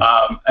 Oh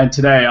yeah. And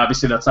today,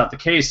 obviously, that's not the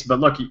case. But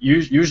look,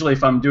 usually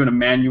if I'm doing a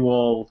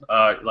manual,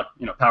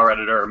 Power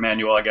Editor or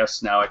manual, I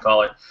guess now I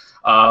call it.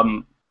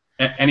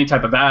 Any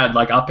type of ad,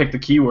 like I'll pick the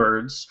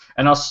keywords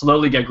and I'll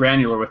slowly get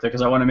granular with it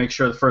because I want to make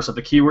sure first that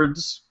the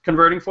keywords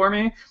converting for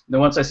me. Then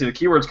once I see the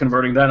keywords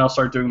converting, then I'll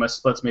start doing my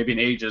splits, maybe in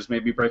ages,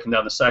 maybe breaking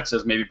down the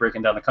sexes, maybe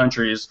breaking down the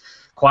countries.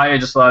 Quia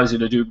just allows you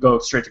to go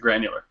straight to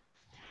granular,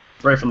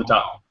 right from the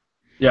top.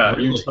 Yeah,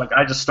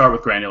 I just start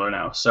with granular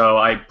now. So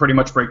I pretty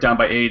much break down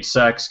by age,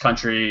 sex,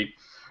 country,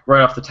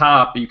 right off the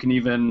top. You can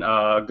even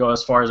go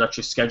as far as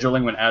actually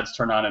scheduling when ads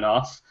turn on and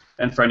off.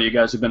 And for any of you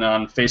guys who've been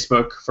on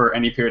Facebook for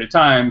any period of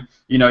time,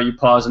 you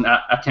pause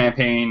a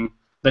campaign,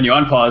 then you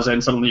unpause it,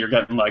 and suddenly you're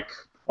getting like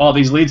all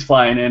these leads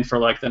flying in for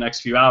like the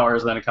next few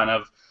hours. Then it kind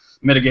of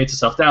mitigates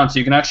itself down. So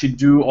you can actually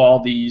do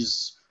all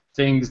these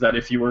things that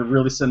if you were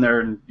really sitting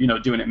there and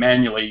doing it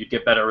manually, you'd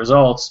get better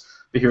results.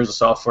 But here's a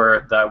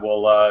software that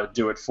will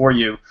do it for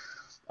you.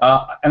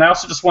 And I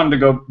also just wanted to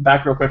go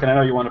back real quick, and I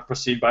know you want to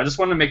proceed, but I just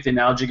wanted to make the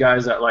analogy,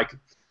 guys, that like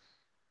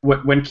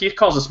when Keith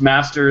calls us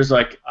masters,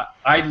 like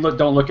I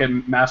don't look at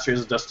mastery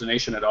as a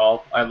destination at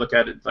all. I look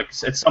at it like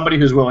it's somebody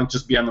who's willing to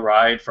just be on the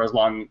ride for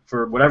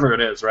whatever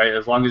it is, right?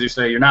 As long as you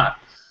say you're not.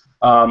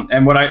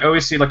 And what I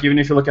always see, like even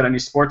if you look at any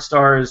sports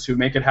stars who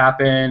make it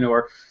happen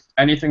or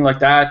anything like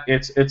that,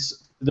 it's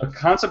the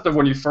concept of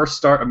when you first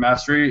start a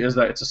mastery is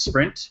that it's a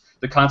sprint.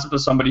 The concept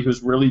of somebody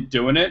who's really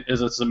doing it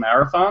is it's a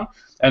marathon.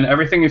 And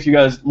everything, if you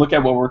guys look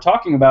at what we're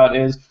talking about,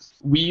 is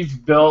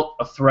we've built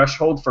a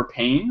threshold for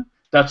pain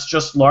that's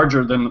just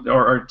larger than,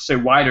 or say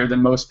wider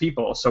than most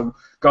people. So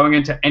going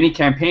into any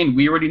campaign,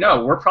 we already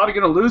know we're probably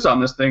going to lose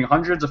on this thing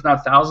hundreds, if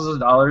not thousands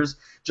of dollars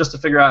just to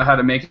figure out how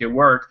to make it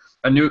work.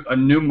 A new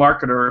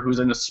marketer who's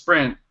in a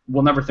sprint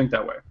will never think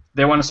that way.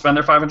 they want to spend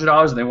their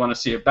 $500 and they want to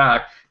see it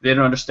back. They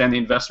don't understand the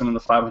investment in the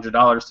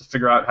 $500 to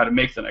figure out how to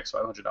make the next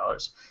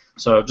 $500.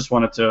 So just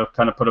wanted to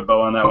kind of put a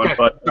bow on that one.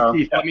 But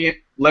Keith,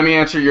 let me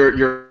answer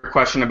your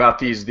question about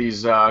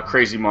these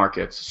crazy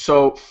markets.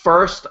 So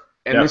first,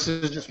 and this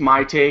is just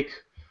my take,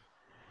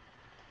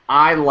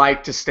 I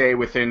like to stay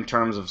within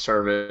terms of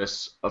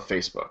service of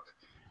Facebook,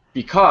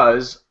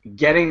 because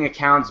getting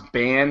accounts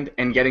banned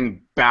and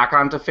getting back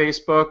onto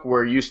Facebook,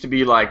 where it used to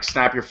be like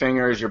snap your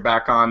fingers, you're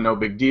back on, no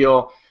big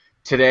deal,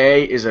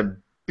 today is a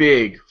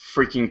big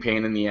freaking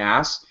pain in the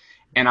ass,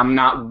 and I'm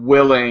not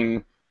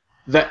willing.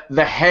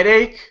 The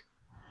headache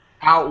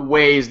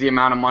outweighs the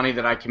amount of money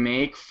that I can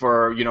make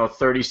for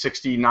 30,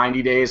 60,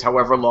 90 days,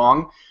 however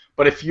long.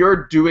 But if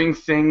you're doing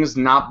things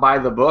not by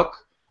the book,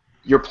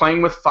 you're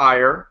playing with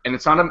fire, and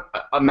it's not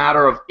a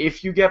matter of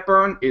if you get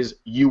burned, is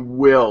you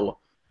will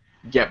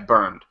get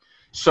burned.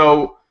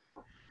 So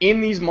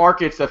in these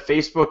markets that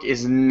Facebook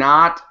is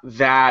not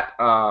that,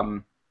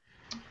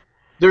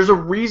 there's a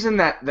reason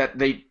that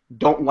they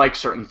don't like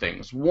certain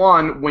things.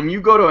 One, when you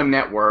go to a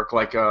network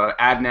like a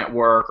ad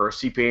network or a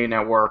CPA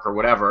network or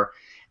whatever,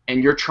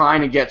 and you're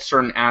trying to get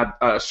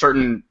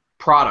certain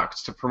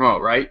products to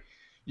promote, right?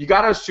 You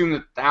got to assume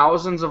that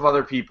thousands of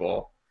other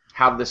people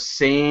have the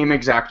same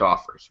exact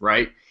offers,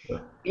 right? Yeah.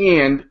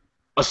 And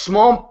a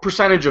small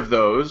percentage of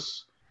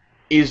those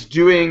is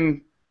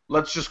doing,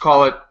 let's just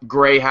call it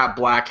gray hat,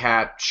 black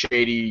hat,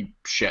 shady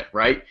shit,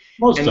 right?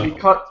 Most of them.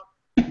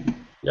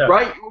 Yeah.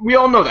 Right? We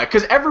all know that,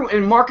 because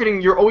in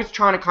marketing, you're always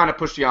trying to kind of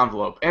push the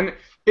envelope, and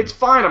it's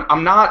fine.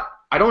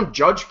 I don't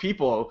judge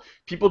people.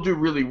 People do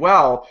really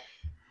well.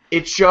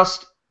 It's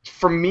just,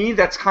 for me,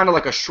 that's kind of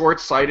like a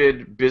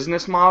short-sighted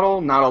business model,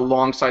 not a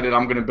long-sighted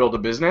I'm going to build a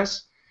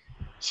business.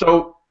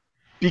 So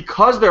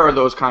because there are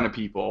those kind of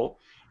people,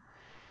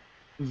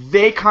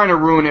 they kind of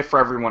ruin it for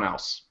everyone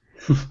else.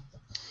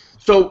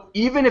 So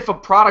even if a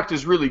product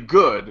is really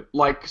good,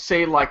 like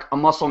say like a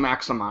muscle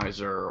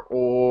maximizer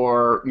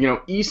or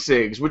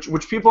e-cigs,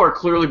 which people are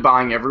clearly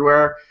buying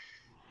everywhere,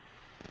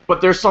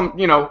 but there's some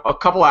a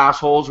couple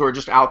assholes who are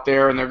just out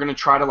there and they're going to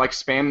try to like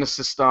spam the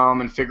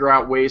system and figure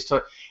out ways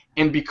to,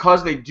 and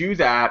because they do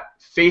that,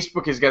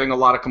 Facebook is getting a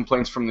lot of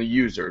complaints from the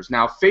users.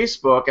 Now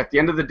Facebook, at the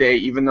end of the day,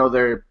 even though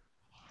they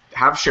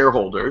have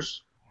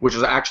shareholders, which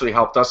has actually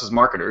helped us as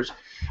marketers,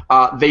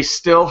 they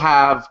still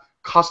have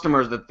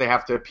customers that they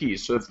have to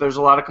appease. So if there's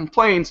a lot of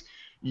complaints,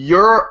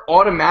 you're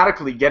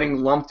automatically getting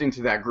lumped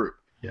into that group.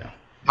 Yeah.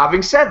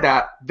 Having said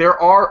that,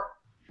 there are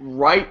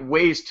right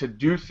ways to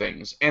do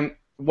things, and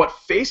what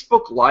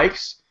Facebook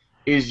likes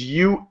is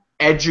you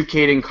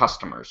educating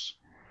customers.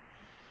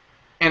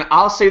 And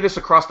I'll say this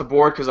across the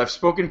board because I've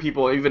spoken to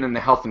people even in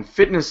the health and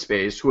fitness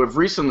space who have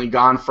recently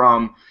gone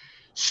from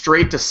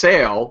straight to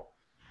sale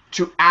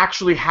to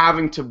actually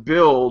having to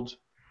build,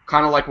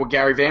 kind of like what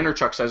Gary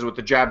Vaynerchuk says with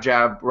the jab,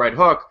 jab, right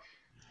hook,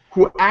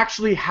 who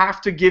actually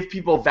have to give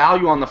people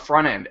value on the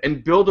front end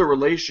and build a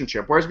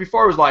relationship. Whereas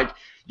before it was like,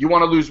 you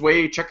want to lose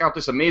weight, check out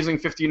this amazing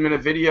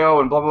 15-minute video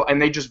and blah, blah, and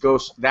they just go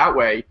that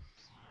way.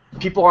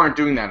 People aren't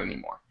doing that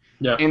anymore.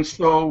 Yeah. And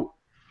so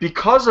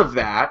because of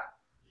that,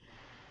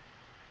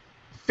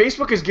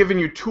 Facebook has given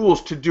you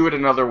tools to do it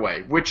another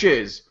way, which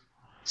is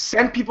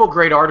send people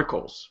great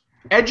articles,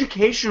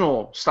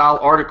 educational style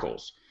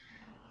articles,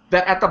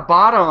 that at the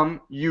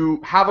bottom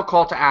you have a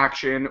call to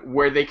action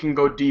where they can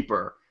go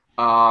deeper,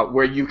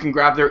 where you can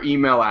grab their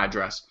email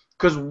address.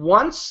 Because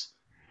once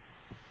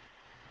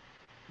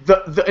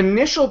the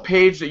initial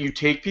page that you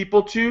take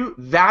people to,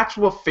 that's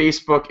what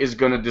Facebook is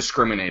going to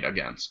discriminate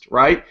against,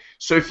 right?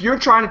 So if you're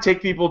trying to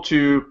take people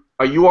to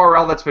a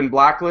URL that's been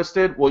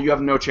blacklisted, well, you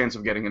have no chance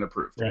of getting it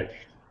approved. Right.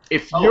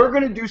 If you're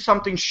going to do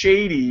something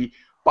shady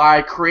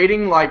by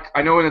creating, like,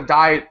 I know in the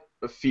diet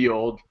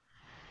field,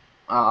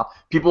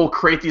 people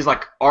create these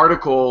like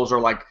articles or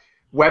like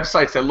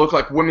websites that look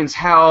like women's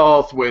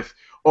health with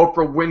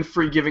Oprah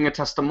Winfrey giving a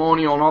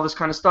testimonial and all this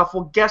kind of stuff.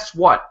 Well, guess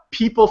what?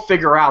 People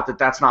figure out that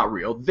that's not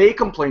real. They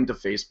complain to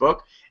Facebook,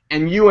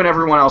 and you and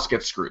everyone else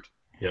get screwed.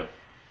 Yeah.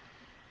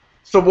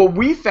 So what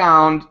we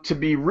found to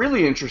be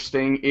really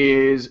interesting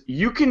is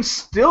you can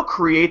still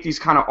create these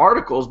kind of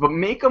articles, but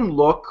make them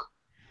look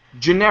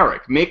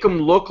generic. Make them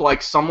look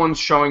like someone's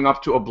showing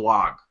up to a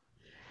blog.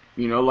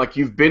 Like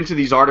you've been to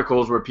these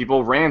articles where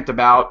people rant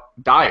about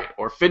diet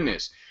or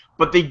fitness,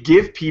 but they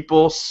give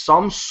people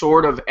some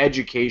sort of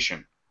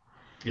education.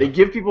 They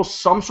give people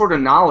some sort of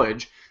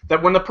knowledge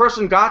that when the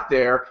person got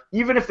there,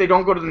 even if they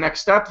don't go to the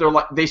next step,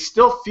 they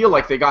still feel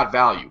like they got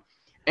value.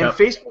 And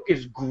Facebook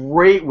is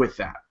great with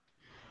that.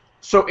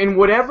 So in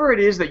whatever it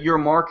is that you're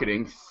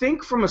marketing,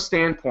 think from a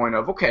standpoint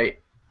of, okay,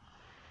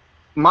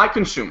 my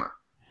consumer,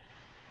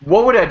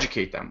 what would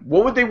educate them?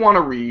 What would they want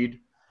to read?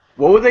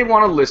 What would they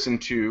want to listen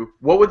to?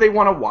 What would they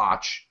want to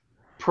watch?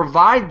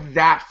 Provide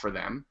that for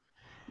them.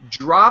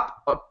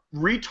 Drop a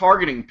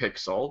retargeting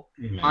pixel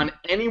on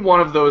any one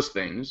of those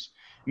things.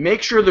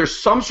 Make sure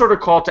there's some sort of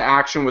call to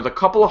action with a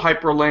couple of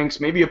hyperlinks,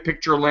 maybe a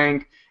picture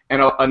link,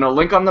 and a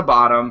link on the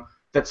bottom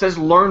that says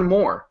learn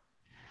more.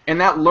 And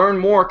that learn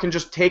more can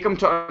just take them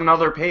to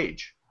another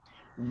page.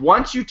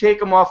 Once you take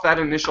them off that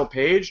initial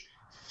page,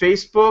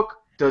 Facebook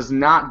does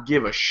not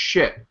give a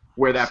shit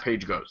where that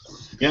page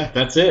goes. Yeah,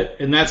 that's it.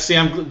 And that's, see,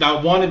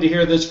 I wanted to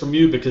hear this from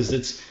you because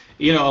it's,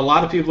 a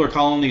lot of people are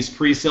calling these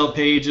pre-sale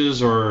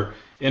pages or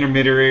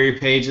intermediary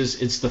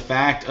pages. It's the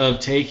fact of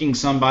taking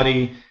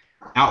somebody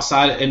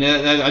outside, and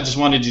I just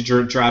wanted you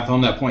to drive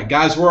home that point.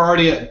 Guys, we're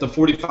already at the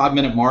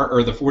 45-minute mark,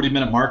 or the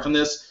 40-minute mark on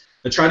this.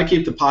 I try to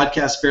keep the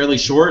podcast fairly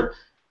short.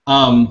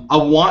 I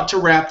want to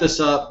wrap this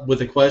up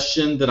with a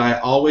question that I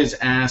always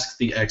ask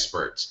the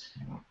experts.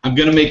 I'm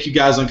going to make you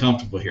guys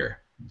uncomfortable here.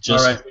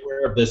 Just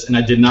aware of this, and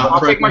I did not. I'll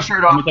take my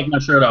shirt off. Let me take my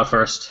shirt off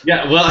first.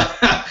 Yeah,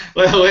 well,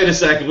 wait a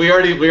second. We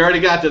already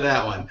got to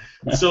that one.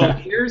 So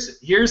here's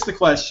the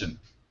question.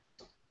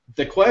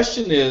 The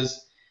question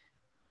is,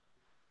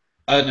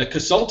 a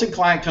consulting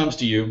client comes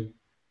to you,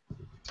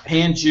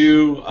 hands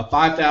you a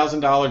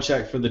 $5,000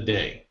 check for the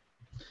day,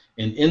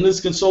 and in this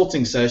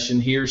consulting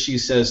session, he or she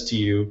says to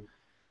you,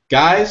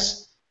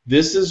 guys,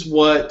 this is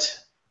what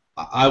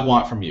I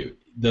want from you.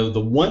 The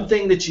one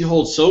thing that you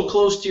hold so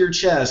close to your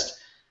chest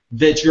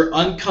that you're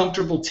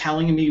uncomfortable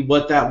telling me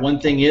what that one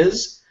thing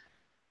is,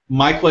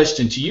 my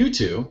question to you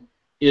two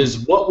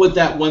is, what would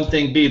that one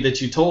thing be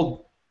that you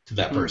told to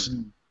that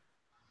person?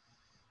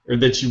 Or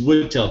that you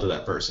would tell to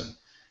that person?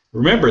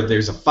 Remember,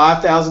 there's a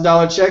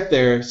 $5,000 check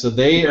there, so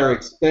they are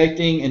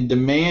expecting and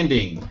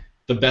demanding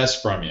the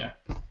best from you.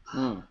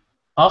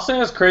 I'll say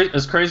as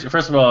crazy.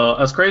 First of all,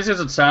 as crazy as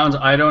it sounds,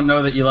 I don't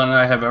know that Elon and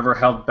I have ever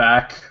held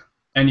back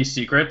any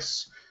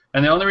secrets.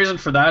 And the only reason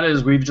for that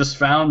is we've just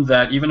found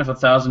that even if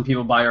 1,000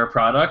 people buy our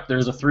product,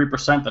 there's a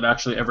 3% that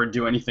actually ever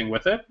do anything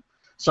with it.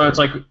 So it's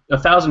like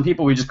 1,000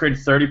 people, we just create a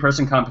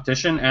 30-person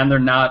competition, and they're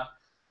not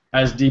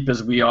as deep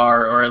as we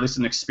are, or at least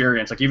an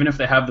experience. Like even if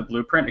they have the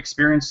blueprint,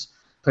 experience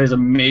plays a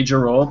major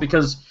role,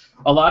 because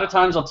a lot of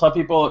times I'll tell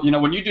people,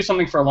 when you do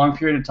something for a long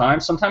period of time,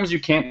 sometimes you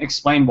can't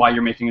explain why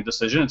you're making a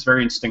decision. It's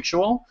very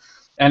instinctual,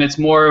 and it's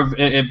more of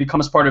it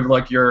becomes part of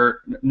like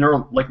your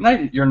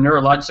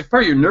neurologic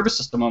part of your nervous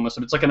system almost.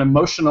 It's like an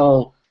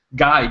emotional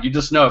guide. You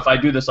just know if I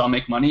do this, I'll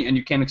make money, and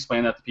you can't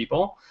explain that to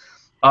people.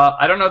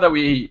 I don't know that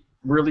we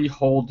really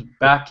hold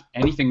back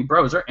anything,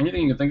 bro. Is there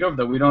anything you can think of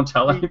that we don't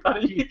tell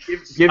anybody?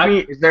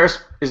 Is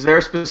there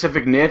a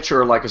specific niche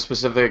or like a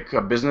specific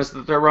business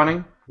that they're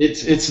running?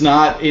 It's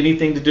not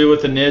anything to do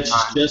with the niche.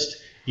 It's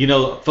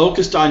just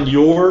focused on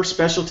your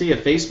specialty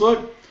at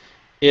Facebook.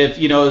 If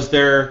is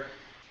there,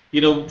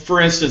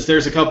 for instance,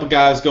 there's a couple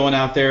guys going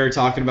out there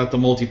talking about the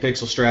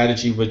multi-pixel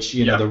strategy, which the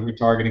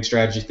retargeting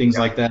strategy, things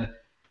like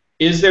that.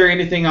 Is there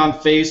anything on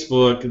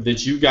Facebook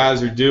that you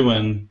guys are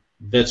doing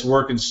that's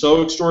working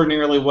so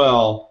extraordinarily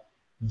well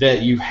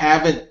that you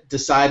haven't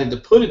decided to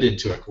put it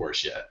into a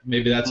course yet?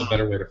 Maybe that's a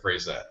better way to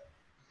phrase that.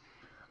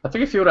 I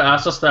think if you would have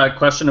asked us that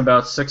question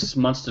about 6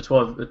 months to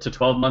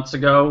 12 months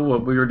ago,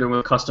 what we were doing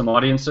with custom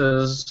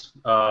audiences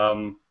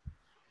and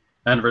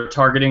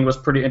retargeting was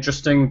pretty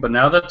interesting. But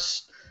now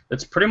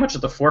it's pretty much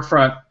at the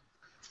forefront.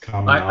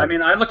 I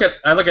mean, I look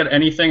at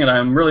anything, and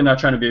I'm really not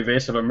trying to be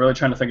evasive. I'm really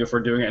trying to think if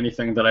we're doing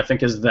anything that I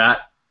think is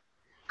that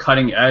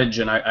cutting edge,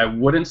 and I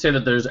wouldn't say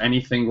that there's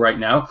anything right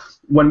now.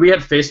 When we had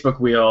Facebook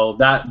Wheel,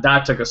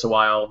 that took us a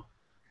while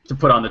to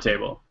put on the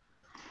table,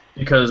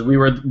 because we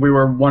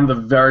were one of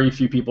the very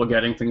few people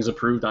getting things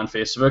approved on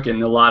Facebook, in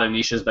a lot of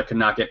niches that could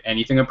not get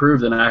anything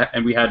approved,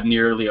 and we had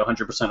nearly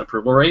 100%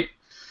 approval rate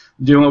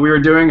doing what we were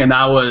doing, and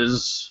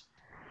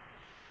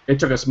it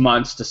took us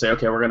months to say,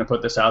 okay, we're going to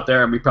put this out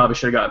there, and we probably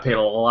should have gotten paid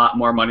a lot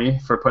more money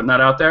for putting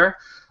that out there,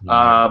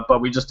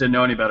 but we just didn't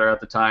know any better at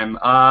the time.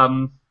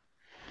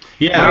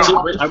 Yeah,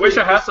 I wish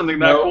I had something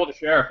that cool to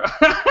share.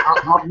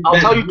 I'll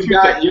tell you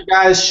you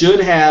guys should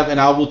have, and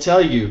I will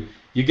tell you,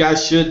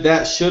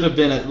 that should have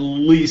been at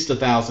least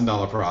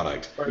 $1,000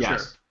 product. Yes. Sure.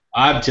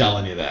 I'm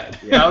telling you that.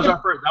 Yeah, that was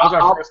our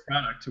first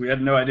product. We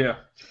had no idea.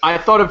 I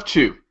thought of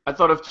two.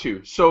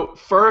 So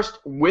first,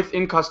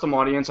 within custom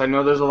audience, I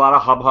know there's a lot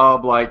of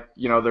hub, like,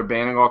 they're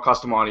banning all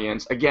custom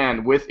audience.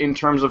 Again, in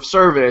terms of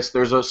service,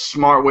 there's a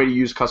smart way to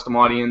use custom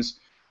audience.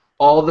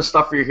 All the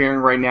stuff you're hearing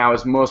right now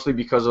is mostly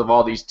because of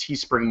all these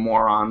Teespring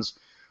morons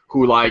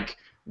who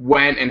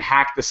went and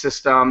hacked the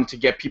system to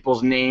get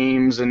people's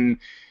names and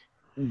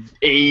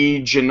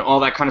age and all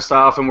that kind of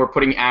stuff, and we're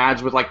putting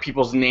ads with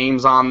people's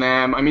names on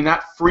them. I mean,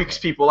 that freaks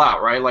people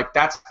out, right?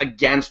 That's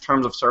against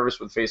terms of service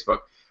with Facebook.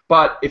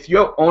 But if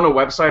you own a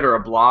website or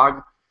a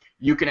blog,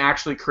 you can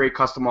actually create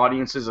custom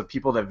audiences of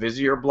people that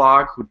visit your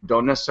blog who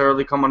don't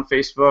necessarily come on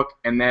Facebook,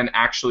 and then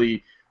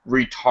actually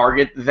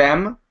retarget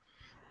them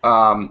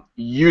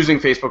using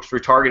Facebook's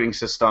retargeting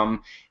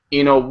system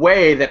in a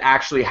way that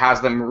actually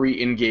has them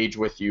re-engage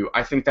with you.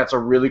 I think that's a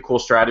really cool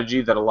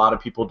strategy that a lot of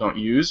people don't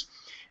use.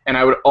 And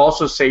I would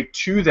also say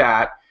to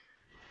that,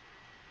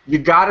 you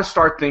got to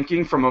start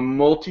thinking from a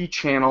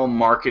multi-channel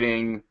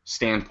marketing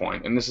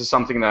standpoint. And this is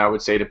something that I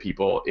would say to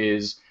people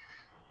is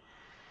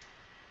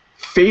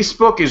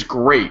Facebook is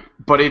great,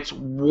 but it's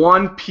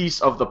one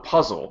piece of the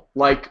puzzle.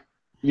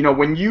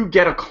 When you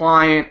get a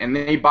client and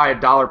they buy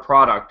 $1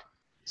 product,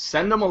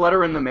 send them a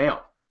letter in the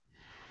mail.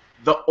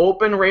 The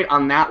open rate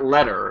on that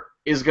letter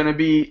is going to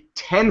be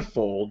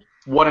tenfold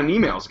what an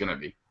email is going to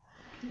be.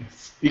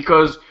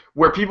 Because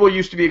where people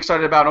used to be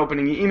excited about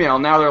opening an email,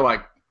 now they're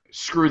like,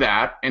 screw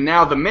that. And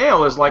now the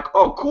mail is like,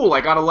 oh, cool,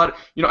 I got to let,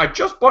 I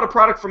just bought a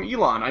product from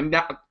Elon.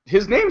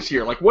 His name's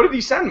here. Like, what did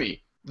he send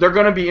me? They're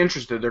going to be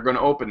interested. They're going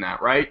to open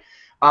that, right?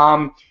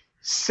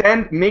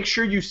 Make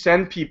sure you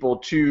send people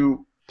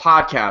to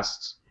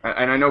podcasts.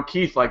 And I know,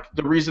 Keith, like,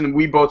 the reason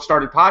we both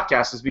started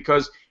podcasts is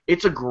because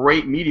it's a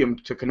great medium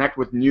to connect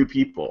with new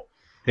people.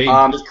 Hey,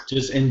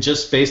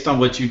 just based on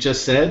what you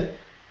just said,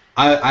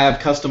 I have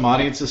custom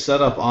audiences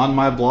set up on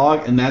my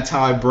blog, and that's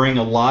how I bring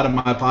a lot of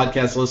my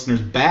podcast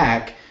listeners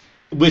back,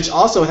 which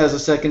also has a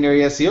secondary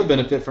SEO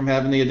benefit from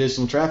having the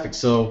additional traffic.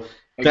 So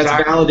that's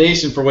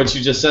validation for what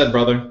you just said,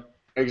 brother.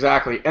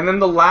 Exactly. And then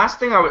the last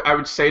thing I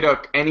would say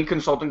to any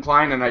consulting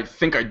client, and I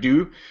think I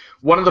do,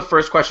 one of the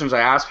first questions I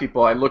ask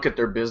people, I look at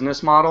their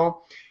business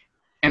model,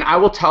 and I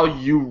will tell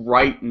you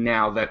right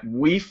now that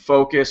we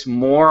focus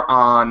more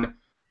on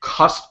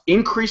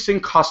increasing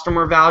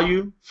customer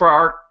value for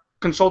our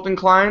consulting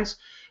clients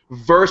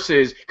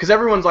versus, because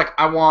everyone's like,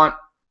 I want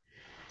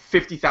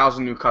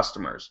 50,000 new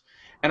customers.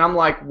 And I'm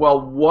like, well,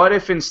 what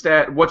if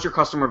instead, what's your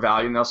customer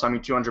value? And they'll send me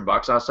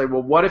 $200. I'll say,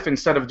 well, what if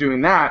instead of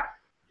doing that,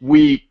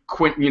 we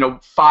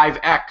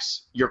 5x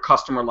your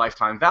customer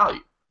lifetime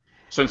value?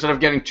 So instead of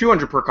getting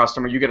 200 per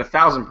customer, you get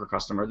 1,000 per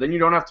customer. Then you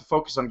don't have to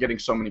focus on getting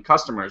so many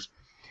customers.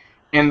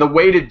 And the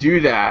way to do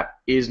that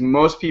is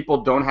most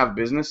people don't have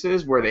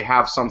businesses where they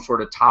have some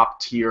sort of top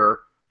tier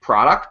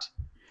product.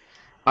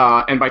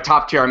 And by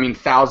top tier, I mean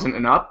 1,000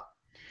 and up.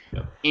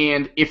 Yep.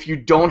 And if you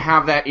don't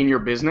have that in your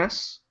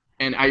business,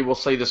 and I will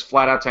say this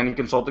flat out to any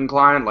consulting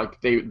client, like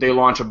they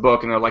launch a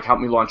book and they're like, help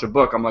me launch a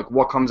book. I'm like,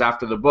 what comes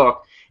after the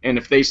book? And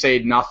if they say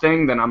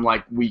nothing, then I'm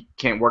like, we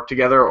can't work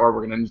together, or we're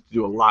going to need to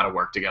do a lot of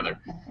work together.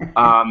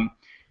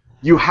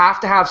 You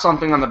have to have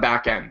something on the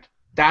back end.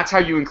 That's how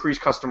you increase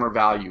customer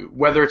value,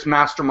 whether it's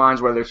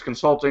masterminds, whether it's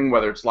consulting,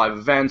 whether it's live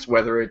events,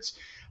 whether it's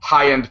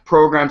high-end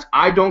programs.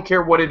 I don't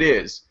care what it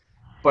is.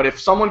 But if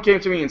someone came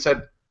to me and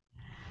said,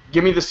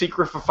 give me the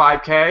secret for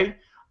 5K,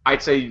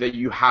 I'd say that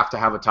you have to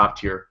have a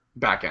top-tier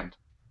back end.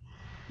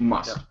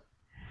 Must. Yeah.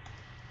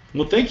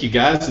 Well, thank you,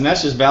 guys. And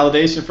that's just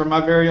validation for my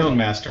very own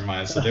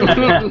mastermind. So there we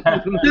go.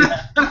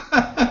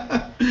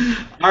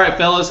 All right,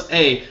 fellas.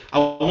 Hey, I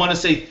want to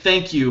say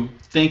thank you.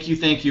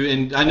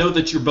 And I know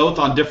that you're both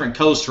on different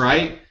coasts,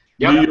 right?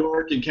 Yep. New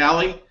York and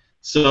Cali.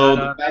 So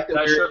the fact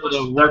that we're able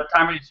to work, the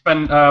time we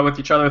spend with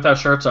each other without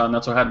shirts on,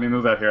 that's what had me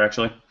move out here,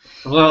 actually.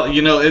 Well,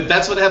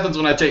 that's what happens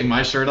when I take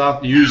my shirt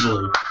off,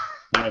 usually.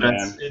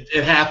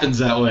 It happens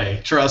that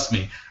way. Trust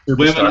me.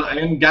 Women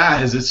and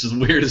guys, it's just the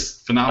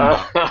weirdest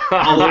phenomenon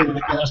all over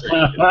the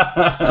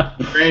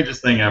country.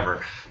 Strangest thing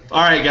ever.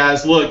 All right,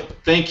 guys,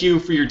 look, thank you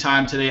for your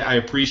time today. I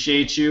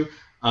appreciate you.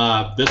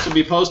 This will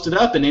be posted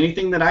up, and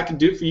anything that I can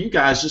do for you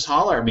guys, just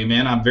holler at me,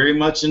 man. I'm very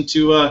much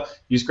into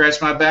you scratch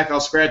my back,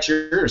 I'll scratch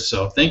yours.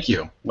 So thank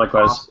you.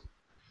 Likewise.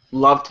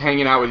 Loved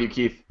hanging out with you,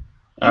 Keith.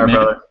 All right,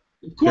 brother.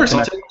 Of course,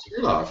 I'll take my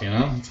shirt off,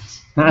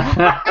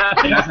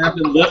 I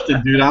haven't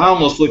lifted, dude. I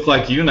almost look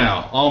like you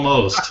now.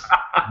 Almost.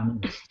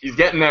 He's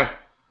getting there.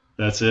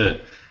 That's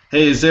it.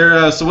 Hey, is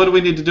there? So what do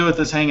we need to do with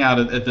this hangout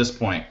at this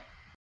point?